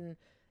drink and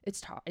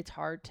it's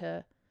hard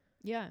to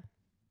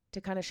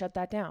kind of shut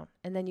that down.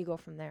 And then you go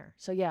from there.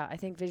 So yeah, I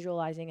think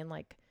visualizing and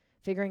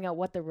figuring out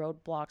what the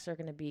roadblocks are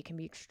going to be can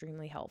be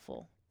extremely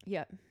helpful.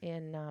 Yeah.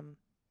 In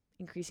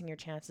increasing your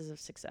chances of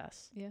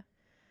success. Yeah.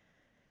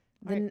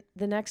 Then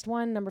the next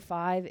one, number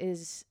 5,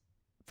 is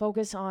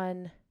focus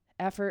on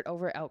effort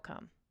over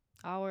outcome.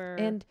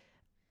 And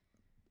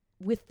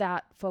with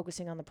that,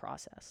 focusing on the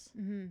process.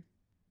 Mm-hmm.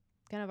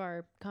 Kind of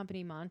our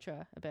company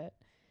mantra a bit.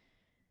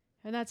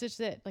 And that's just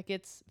it.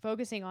 It's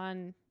focusing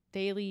on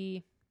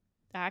daily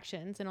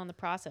actions and on the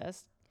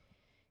process.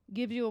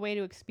 Gives you a way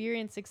to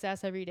experience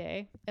success every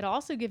day. It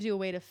also gives you a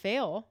way to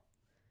fail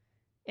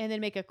and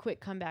then make a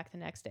quick comeback the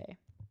next day.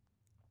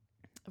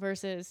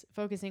 Versus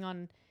focusing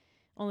on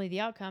only the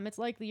outcome, it's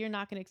likely you're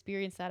not going to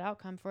experience that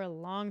outcome for a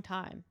long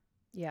time.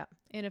 Yeah.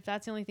 And if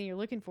that's the only thing you're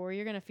looking for,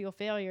 you're going to feel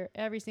failure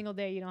every single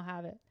day you don't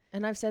have it.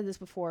 And I've said this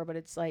before, but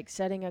it's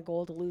setting a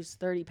goal to lose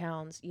 30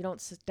 pounds. You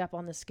don't step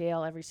on the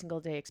scale every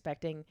single day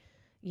expecting,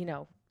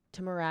 to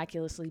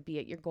miraculously be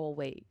at your goal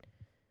weight.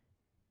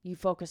 You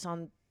focus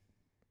on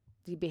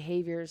the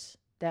behaviors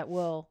that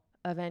will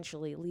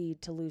eventually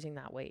lead to losing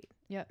that weight.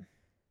 Yep.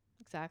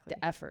 Exactly.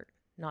 The effort,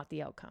 not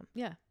the outcome.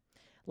 Yeah.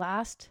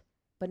 Last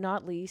but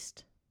not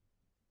least,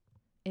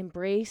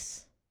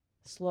 embrace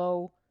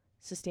slow,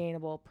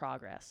 sustainable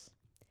progress.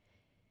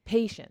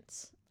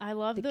 Patience. I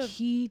love the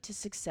key to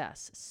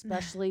success,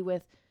 especially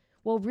with,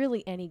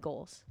 really any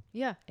goals.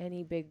 Yeah.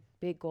 Any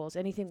big goals,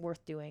 anything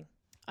worth doing.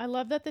 I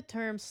love that the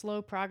term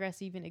slow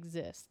progress even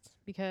exists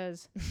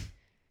because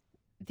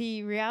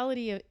the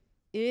reality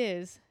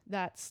is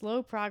that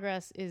slow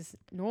progress is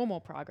normal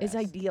progress. It's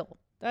ideal.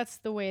 That's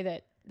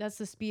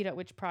the speed at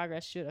which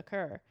progress should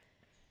occur.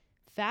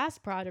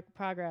 Fast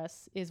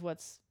progress is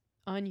what's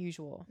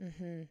unusual.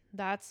 Mm-hmm.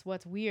 That's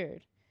what's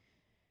weird.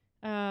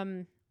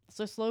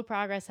 So slow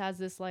progress has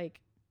this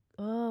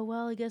oh,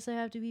 well, I guess I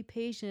have to be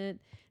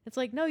patient. It's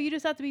no, you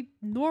just have to be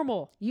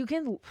normal. You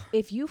can,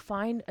 if you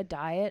find a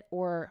diet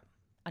or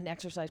an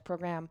exercise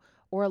program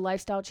or a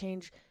lifestyle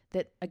change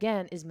that,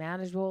 again, is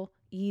manageable,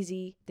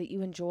 easy, that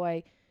you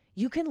enjoy,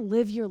 you can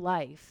live your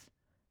life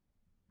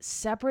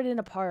separate and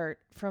apart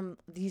from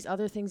these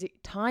other things.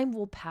 Time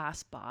will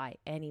pass by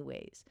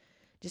anyways.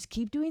 Just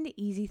keep doing the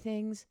easy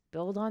things,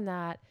 build on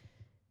that.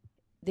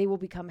 They will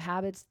become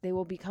habits. They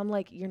will become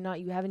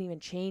you haven't even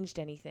changed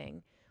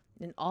anything.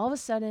 And all of a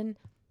sudden,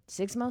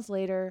 6 months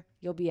later,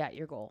 you'll be at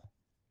your goal.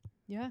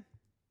 Yeah.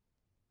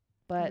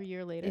 But a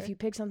year later, if you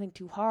pick something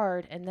too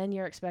hard and then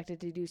you're expected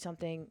to do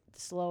something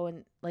slow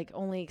and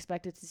only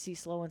expected to see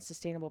slow and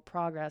sustainable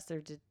progress,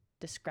 there's a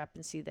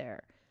discrepancy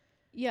there.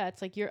 Yeah,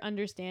 it's your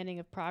understanding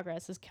of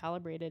progress is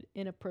calibrated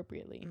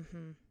inappropriately.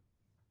 Mm-hmm.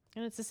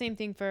 And it's the same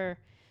thing for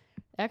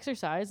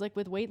exercise. Like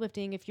with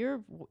weightlifting, if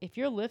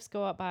your lifts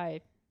go up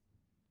by,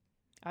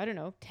 I don't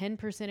know,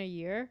 10% a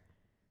year,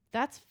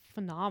 that's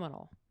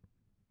phenomenal.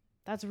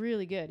 That's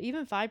really good.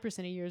 Even 5%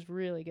 a year is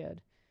really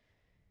good.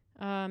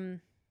 Kind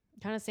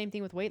of same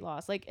thing with weight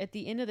loss. Like at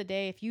the end of the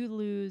day, if you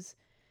lose,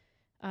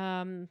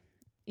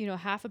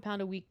 half a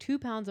pound a week, 2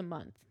 pounds a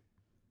month,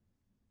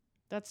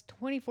 that's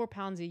 24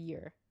 pounds a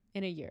year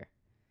in a year.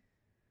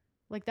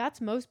 Like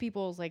that's most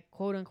people's like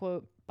quote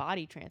unquote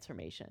body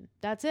transformation.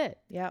 That's it.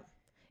 Yep.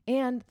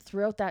 And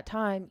throughout that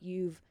time,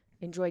 you've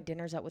enjoyed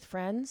dinners out with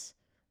friends,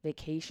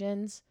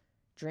 vacations,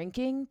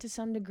 drinking to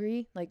some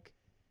degree, like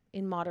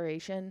in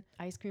moderation.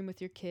 Ice cream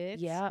with your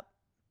kids. Yep.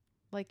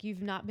 Like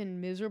you've not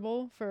been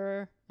miserable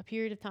for a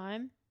period of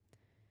time.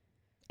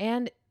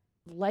 And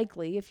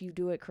likely, if you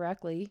do it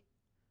correctly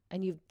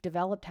and you've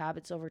developed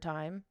habits over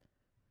time,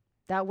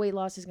 that weight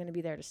loss is going to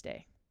be there to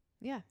stay.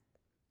 Yeah.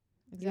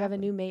 Exactly. You have a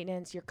new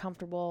maintenance, you're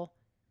comfortable.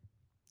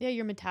 Yeah,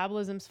 your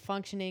metabolism's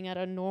functioning at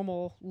a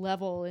normal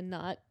level and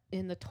not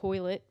in the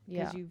toilet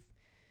because you've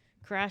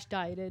crash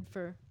dieted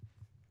for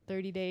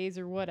 30 days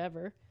or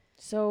whatever.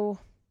 So,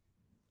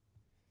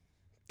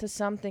 to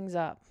sum things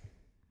up.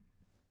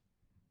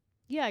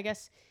 Yeah, I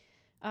guess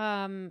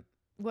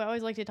we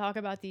always like to talk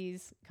about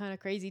these kind of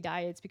crazy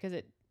diets because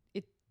it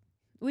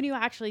when you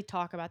actually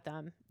talk about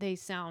them, they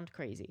sound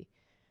crazy.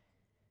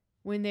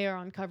 When they are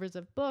on covers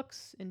of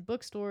books in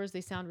bookstores, they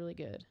sound really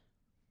good.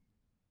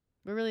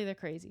 But really, they're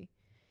crazy.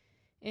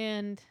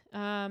 And,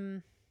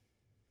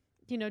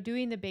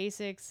 doing the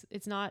basics,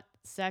 it's not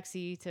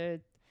sexy to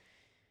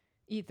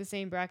eat the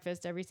same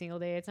breakfast every single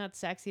day. It's not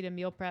sexy to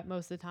meal prep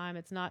most of the time.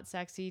 It's not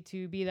sexy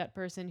to be that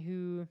person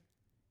who,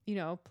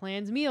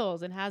 plans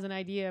meals and has an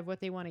idea of what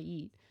they want to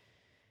eat.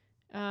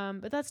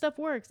 But that stuff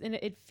works and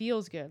it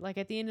feels good. Like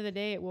at the end of the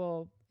day, it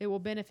will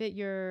benefit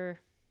your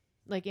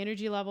like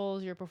energy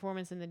levels, your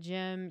performance in the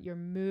gym, your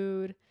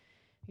mood,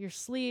 your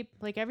sleep,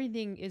 like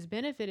everything is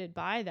benefited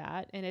by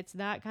that. And it's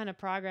that kind of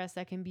progress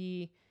that can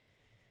be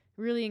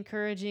really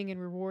encouraging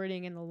and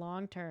rewarding in the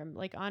long term.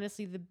 Like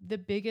honestly, the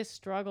biggest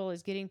struggle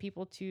is getting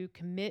people to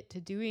commit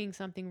to doing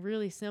something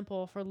really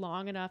simple for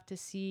long enough to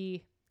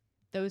see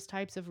those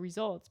types of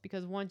results.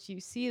 Because once you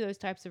see those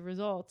types of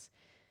results,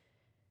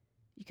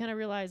 you kind of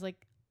realize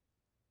like,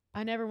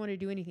 I never want to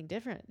do anything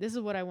different. This is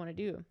what I want to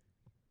do.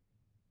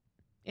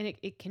 And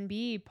it can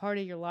be part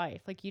of your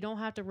life. Like you don't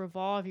have to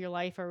revolve your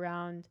life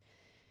around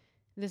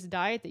this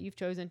diet that you've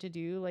chosen to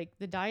do. Like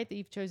the diet that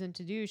you've chosen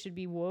to do should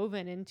be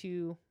woven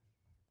into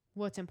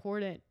what's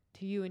important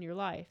to you in your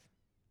life.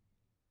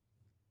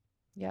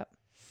 Yep.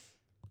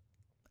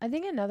 I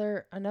think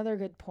another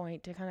good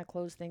point to kind of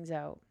close things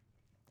out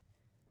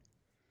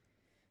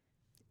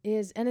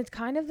is, and it's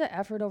kind of the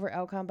effort over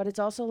outcome, but it's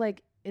also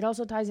like, it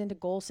also ties into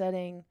goal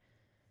setting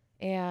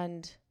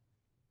and,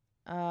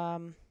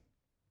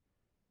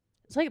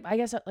 it's like, I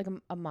guess like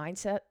a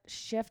mindset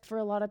shift for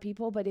a lot of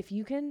people. But if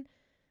you can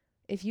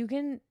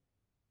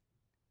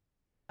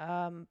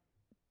kind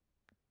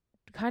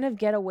of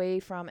get away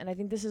from, and I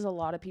think this is a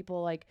lot of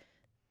people like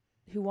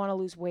who want to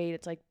lose weight.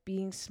 It's like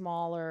being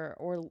smaller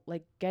or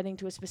like getting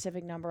to a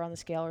specific number on the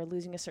scale or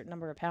losing a certain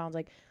number of pounds,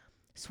 like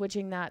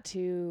switching that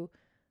to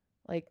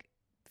like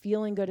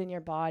feeling good in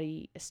your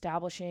body,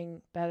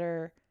 establishing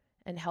better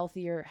and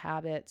healthier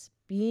habits,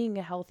 being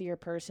a healthier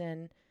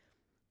person,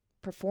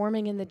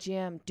 performing in the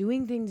gym,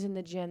 doing things in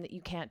the gym that you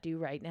can't do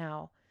right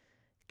now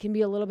can be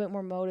a little bit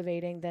more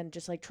motivating than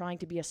just like trying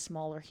to be a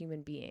smaller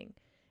human being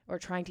or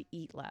trying to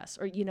eat less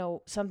or,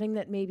 something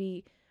that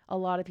maybe a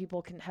lot of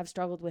people can have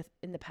struggled with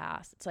in the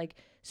past. It's like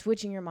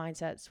switching your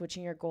mindset,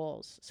 switching your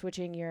goals,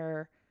 switching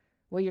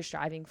what you're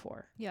striving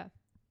for. Yeah.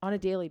 On a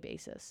daily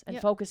basis and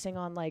focusing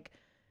on like,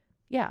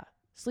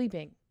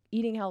 sleeping,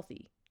 eating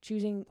healthy,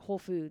 choosing whole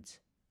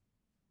foods,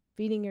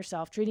 feeding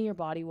yourself, treating your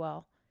body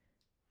well,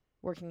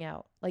 working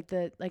out,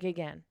 the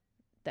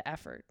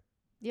effort.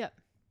 Yep.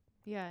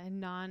 Yeah. And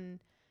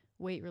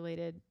non-weight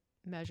related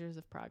measures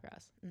of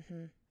progress.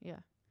 Mm-hmm. Yeah.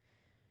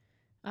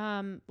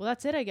 Well,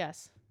 that's it, I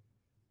guess.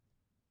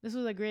 This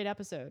was a great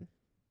episode.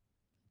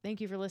 Thank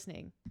you for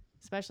listening,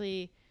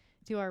 especially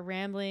to our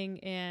rambling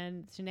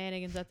and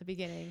shenanigans at the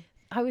beginning.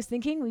 I was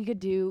thinking we could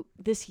do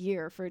this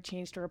year for a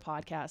change to our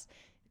podcast.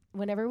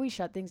 Whenever we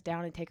shut things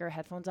down and take our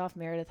headphones off,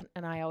 Meredith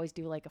and I always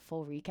do like a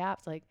full recap.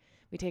 It's like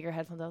we take our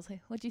headphones off,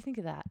 like, what'd you think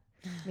of that?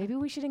 Maybe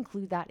we should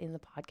include that in the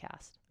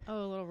podcast.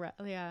 Oh, a little,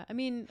 yeah. I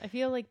mean, I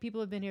feel like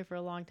people have been here for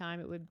a long time.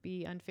 It would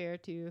be unfair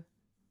to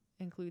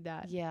include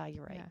that. Yeah,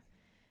 you're right. Yeah.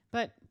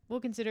 But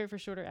we'll consider it for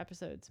shorter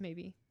episodes,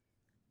 maybe.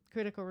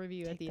 Critical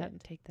review at the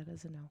end. Take that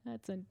as a no.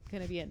 That's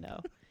going to be a no.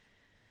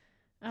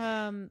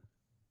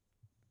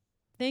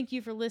 Thank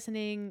you for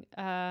listening,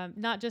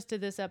 not just to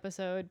this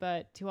episode,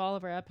 but to all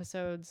of our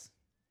episodes.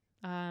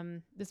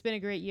 It's been a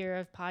great year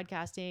of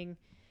podcasting,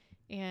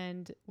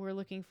 and we're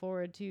looking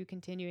forward to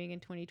continuing in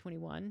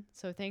 2021.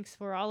 So thanks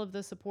for all of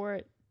the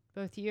support,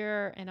 both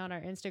here and on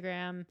our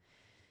Instagram.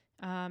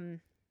 And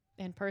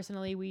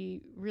personally,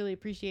 we really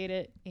appreciate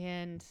it.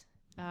 And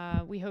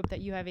we hope that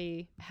you have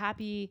a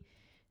happy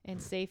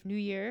and safe new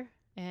year.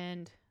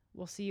 and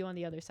we'll see you on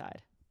the other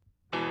side.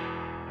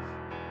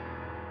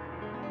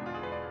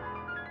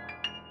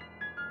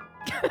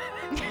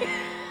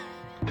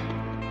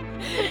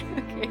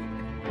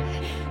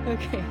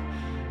 Okay.